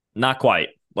 Not quite.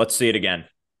 Let's see it again.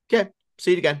 Okay,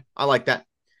 see it again. I like that.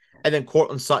 And then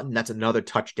Courtland Sutton, that's another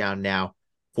touchdown now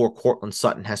for Courtland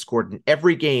Sutton. Has scored in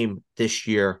every game this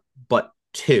year, but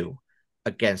 2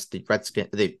 against the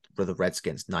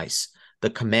Redskins. Nice. The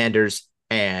Commanders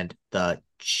and the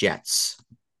Jets.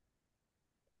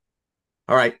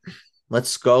 All right,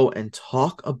 let's go and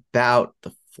talk about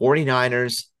the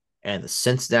 49ers and the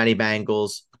Cincinnati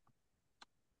Bengals.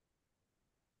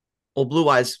 Old Blue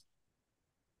Eyes.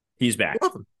 He's back.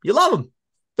 You love him.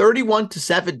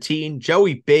 31-17.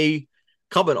 Joey B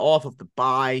coming off of the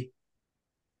bye.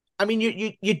 I mean,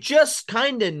 you just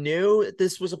kind of knew that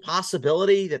this was a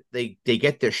possibility, that they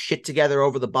get their shit together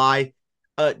over the bye.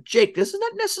 Jake, this is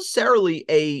not necessarily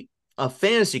a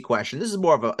fantasy question. This is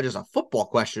more of just a football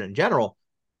question in general.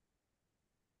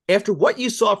 After what you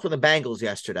saw from the Bengals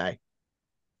yesterday,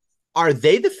 are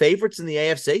they the favorites in the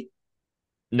AFC?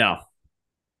 No.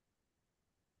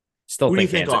 Still Who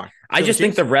think do you think are? I just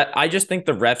think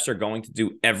the refs are going to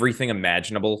do everything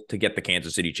imaginable to get the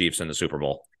Kansas City Chiefs in the Super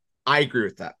Bowl. I agree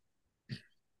with that.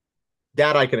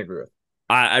 That I can agree with.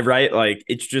 I right? Like,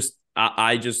 it's just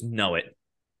I just know it.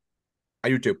 I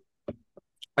do too.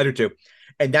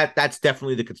 And that's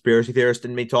definitely the conspiracy theorist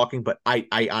in me talking, but I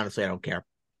honestly I don't care.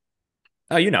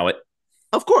 Oh, you know it.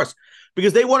 Of course.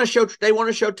 Because they want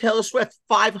to show Taylor Swift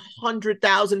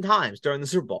 500,000 times during the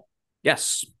Super Bowl.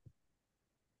 Yes.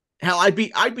 Hell, I'd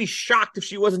be shocked if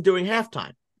she wasn't doing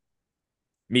halftime.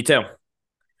 Me too.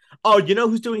 Oh, you know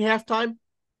who's doing halftime?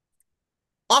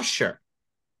 Usher.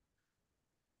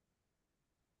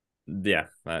 Yeah,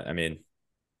 I mean,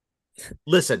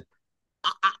 listen,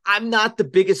 I'm not the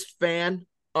biggest fan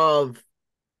of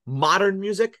modern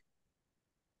music.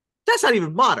 That's not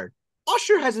even modern.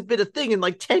 Usher hasn't been a thing in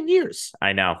like 10 years.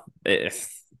 I know.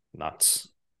 It's nuts.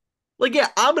 Like, yeah,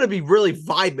 I'm going to be really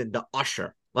vibing to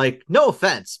Usher. Like, no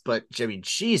offense, but I mean,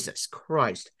 Jesus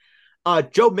Christ.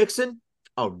 Joe Mixon,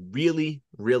 a really,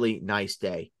 really nice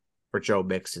day for Joe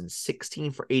Mixon.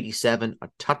 16 for 87, a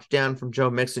touchdown from Joe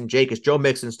Mixon. Jake, is Joe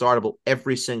Mixon startable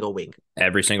every single week?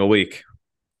 Every single week.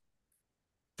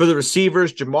 For the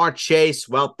receivers, Jamar Chase,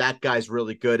 well, that guy's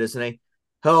really good, isn't he?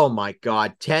 Oh my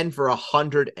God. 10 for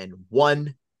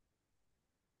 101.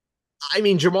 I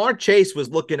mean, Jamar Chase was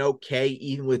looking okay,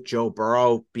 even with Joe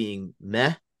Burrow being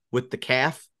meh with the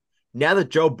calf. Now that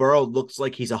Joe Burrow looks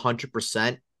like he's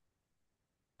 100%,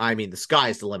 I mean, the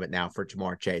sky's the limit now for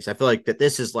Jamar Chase. I feel like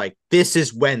this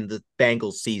is when the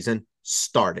Bengals season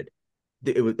started.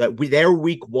 Their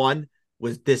week one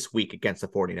was this week against the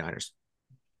 49ers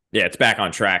Yeah, it's back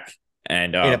on track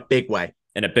and in a big way.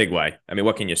 in a big way. I mean,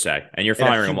 what can you say? And you're In a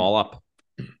firing them huge. all up.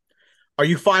 Are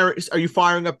you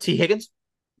firing up T Higgins?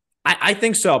 I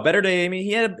think so. Better day. I mean,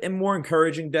 he had a more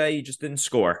encouraging day. He just didn't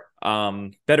score.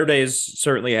 Better day is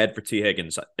certainly ahead for T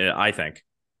Higgins. I think.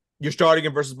 You're starting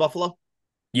him versus Buffalo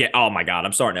Yeah. Oh my God.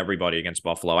 I'm starting everybody against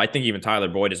Buffalo. I think even Tyler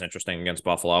Boyd is interesting against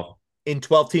Buffalo. in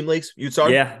 12 team leagues. You'd start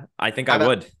him. Yeah, I think How I about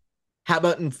would. how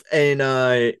about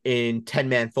in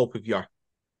 10-man full PPR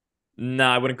No,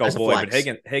 I wouldn't go as a Boyd, but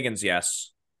flex? Higgins,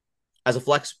 yes. As a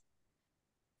flex.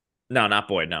 No, not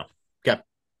Boyd. No. Okay.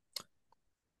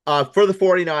 For the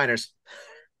 49ers.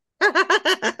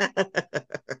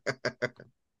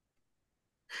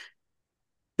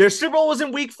 Their Super Bowl was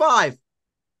in week 5.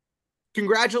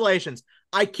 Congratulations.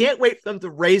 I can't wait for them to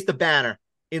raise the banner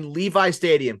in Levi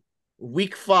Stadium.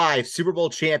 Week 5, Super Bowl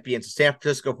champions, San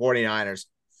Francisco 49ers.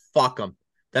 Fuck them.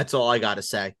 That's all I got to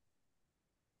say.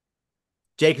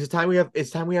 Jake, it's time we have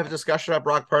a discussion about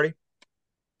Brock Purdy.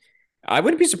 I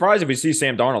wouldn't be surprised if we see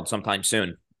Sam Darnold sometime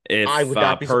soon. I If would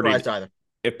not be Purdy surprised either.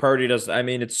 if Purdy does, I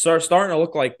mean, it's starting to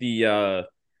look like the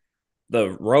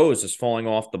rose is falling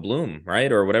off the bloom,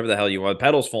 right? Or whatever the hell you want. The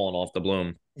petals falling off the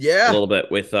bloom a Yeah. little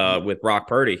bit with Brock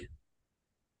Purdy.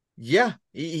 Yeah.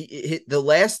 The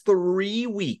last 3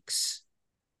 weeks,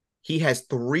 he has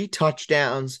 3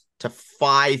 touchdowns to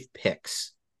 5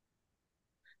 picks.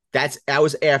 That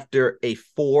was after a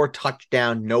 4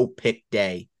 touchdown, no pick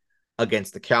day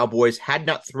against the Cowboys. Had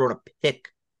not thrown a pick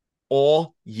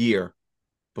all year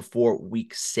before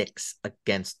week 6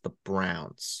 against the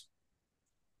Browns.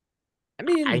 I I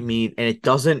mean, mean, and it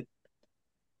doesn't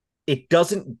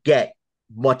get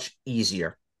much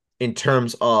easier in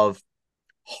terms of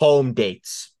home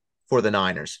dates for the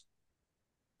Niners.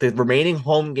 The remaining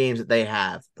home games that they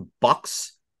have, the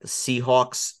Bucks, the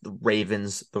Seahawks, the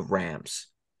Ravens, the Rams.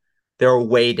 Their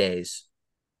away days,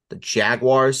 the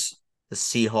Jaguars, the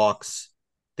Seahawks,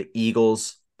 the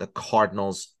Eagles, the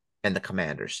Cardinals, and the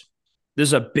Commanders. this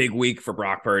is a big week for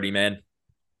Brock Purdy, man.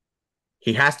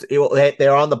 He has to.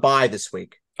 They're on the bye this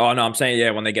week Oh no, I'm saying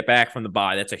yeah. When they get back from the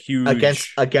bye, that's a against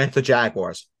huge, against the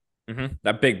Jaguars.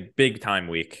 that big time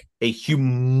week. A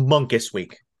humongous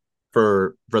week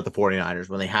for the 49ers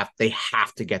when they have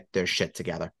to get their shit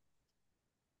together.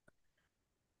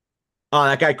 Oh,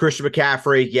 that guy Christian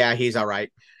McCaffrey, yeah, he's all right.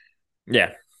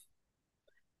 Yeah,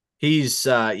 He's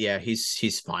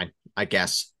fine, I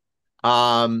guess.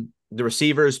 The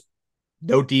receivers,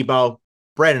 no Debo,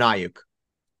 Brandon Ayuk.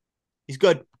 He's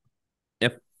good.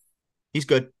 yep. He's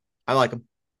good. I like him.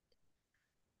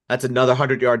 That's another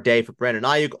 100-yard day for Brandon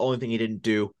Ayuk. Only thing he didn't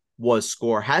do was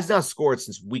score. Has not scored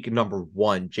since week number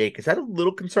 1. Jake, is that a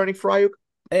little concerning for Ayuk?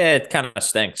 It kind of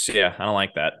stinks. Yeah, I don't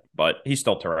like that, but he's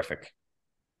still terrific.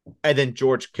 And then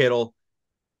George Kittle,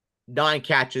 9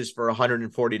 catches for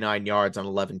 149 yards on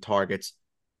 11 targets.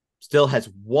 Still has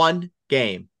one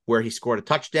game where he scored a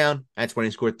touchdown. That's when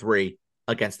he scored 3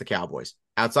 against the Cowboys.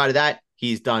 Outside of that,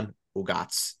 he's done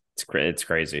Ugats. It's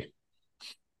crazy.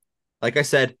 Like I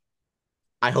said,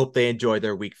 I hope they enjoy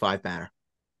their week 5 banner.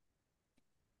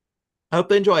 I hope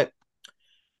they enjoy it.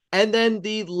 And then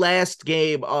the last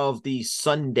game of the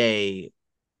Sunday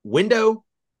window,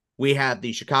 we have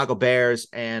the Chicago Bears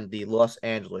and the Los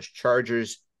Angeles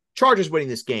Chargers. Chargers winning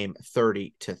this game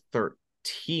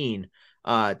 30-13.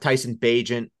 Tyson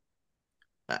Bagent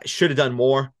should have done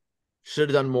more.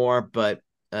 But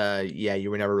yeah, you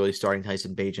were never really starting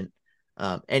Tyson Bagent.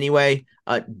 Anyway,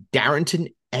 Darrington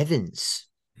Evans.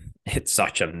 It's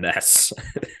such a mess.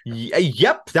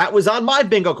 Yep, that was on my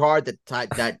bingo card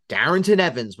that Darrington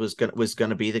Evans was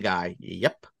gonna be the guy.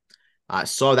 Yep, I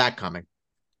saw that coming.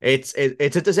 It's a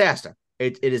disaster.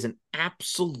 It is an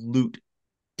absolute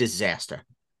disaster. And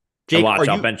Jake, are watch,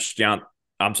 I'll you? bench Deont.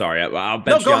 I'm sorry, I'll No,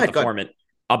 bench go ahead. Deonta Go ahead. Foreman.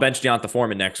 I'll bench Deonta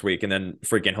Foreman next week, and then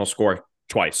freaking he'll score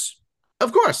twice.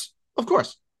 Of course.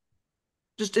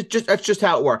 That's just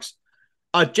how it works.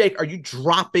 Jake, are you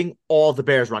dropping all the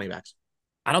Bears running backs?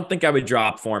 I don't think I would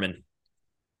drop Foreman,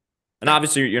 and Okay.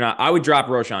 obviously you're not. I would drop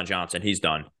Roshan Johnson. He's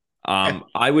done. Okay.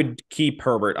 I would keep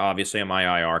Herbert obviously on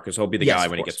my IR because he'll be the Yes, guy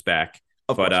of when he course. gets back.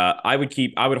 Of But course.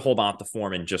 I would hold on to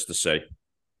Foreman just to see.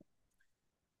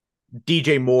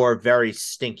 DJ Moore, very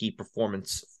stinky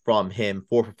performance from him.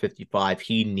 4 for 55.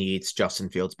 He needs Justin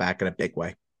Fields back in a big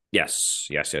way. Yes,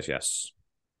 yes, yes, yes.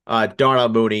 Darnell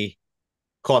Mooney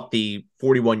caught the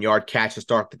 41-yard catch to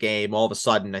start the game. All of a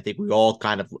sudden, I think we all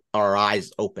kind of our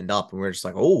eyes opened up and we are just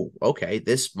like, oh, okay,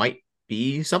 this might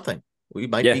be something. We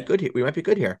might be Yeah, good here. We might be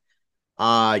good here.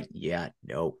 Yeah,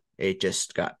 no, it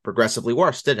just got progressively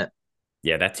worse, didn't it?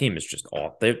 yeah. That team is just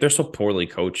off. They're so poorly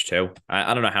coached too.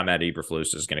 I don't know how Matt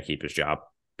Eberflus is going to keep his job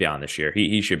beyond this year.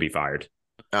 He should be fired.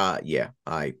 Yeah,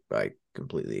 I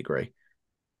completely agree.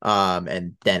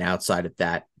 And then outside of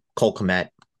that, Cole Kmet,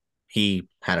 he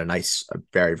had a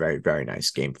very, very, very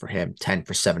nice game for him. 10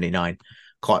 for 79,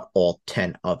 caught all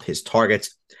 10 of his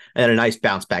targets, and a nice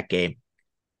bounce back game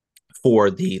for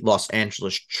the Los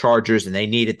Angeles Chargers, and they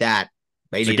needed that.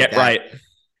 They So needed get that right.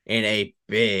 in a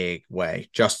big way.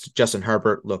 Justin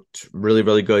Herbert looked really,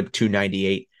 really good,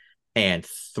 298 and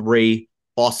 3.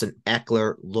 Austin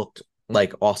Eckler looked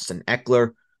like Austin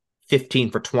Eckler,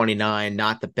 15 for 29,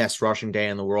 not the best rushing day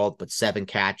in the world, but 7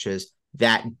 catches.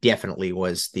 That definitely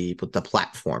was the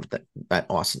platform that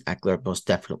Austin Eckler most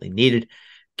definitely needed.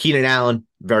 Keenan Allen,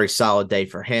 very solid day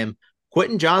for him.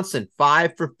 Quentin Johnson,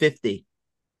 5 for 50.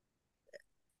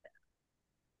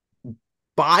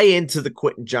 Buy into the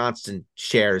Quentin Johnson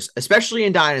shares, especially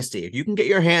in Dynasty. If you can get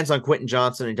your hands on Quentin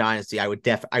Johnson in Dynasty, I would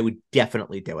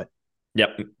definitely do it.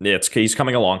 Yep, he's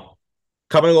coming along.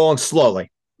 Coming along slowly.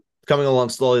 Coming along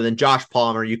slowly. Then Josh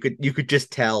Palmer, you could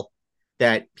just tell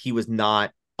that he was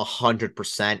not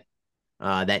 100%.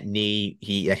 That knee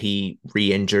he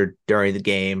re-injured during the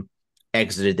game,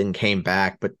 exited and came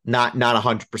back, but not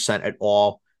 100% at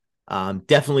all.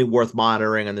 Definitely worth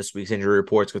monitoring on this week's injury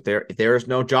reports. If there is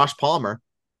no Josh Palmer,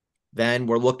 then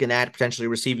we're looking at potentially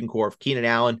receiving core of Keenan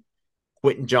Allen,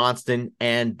 Quentin Johnston,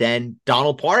 and then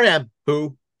Donald Parham,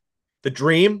 who the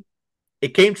dream, it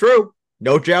came true.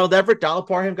 No Gerald Everett. Donald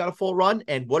Parham got a full run.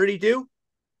 And what did he do?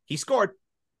 He scored.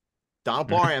 Donald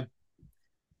Parham.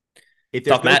 If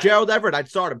there's Tough no match. Gerald Everett, I'd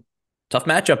start him. Tough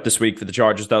matchup this week for the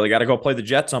Chargers, though. They got to go play the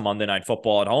Jets on Monday Night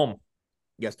Football at home.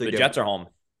 Yes, they The do. Jets are home.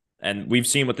 And we've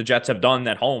seen what the Jets have done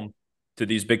at home to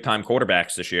these big time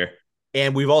quarterbacks this year.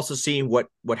 And we've also seen what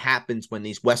happens when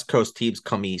these West Coast teams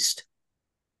come east.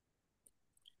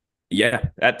 Yeah,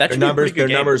 that should be a pretty good Their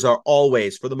game. numbers are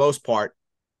always, for the most part,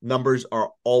 numbers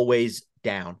are always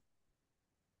down.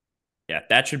 Yeah,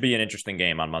 that should be an interesting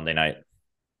game on Monday night.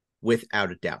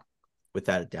 Without a doubt.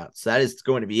 Without a doubt. So that is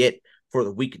going to be it for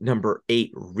the week number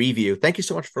 8 review. Thank you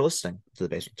so much for listening to the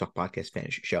Basement Talk Podcast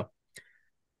Fantasy Show.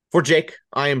 For Jake,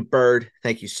 I am Bird.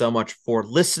 Thank you so much for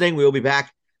listening. We will be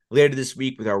back later this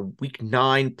week with our week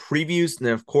 9 previews. And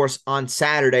then, of course, on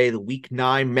Saturday, the week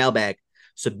 9 mailbag.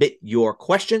 Submit your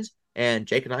questions, and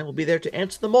Jake and I will be there to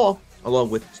answer them all, along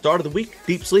with start of the week,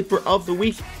 deep sleeper of the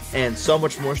week, and so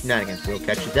much more shenanigans. We'll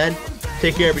catch you then.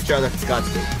 Take care of each other.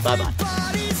 Godspeed.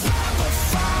 Bye-bye.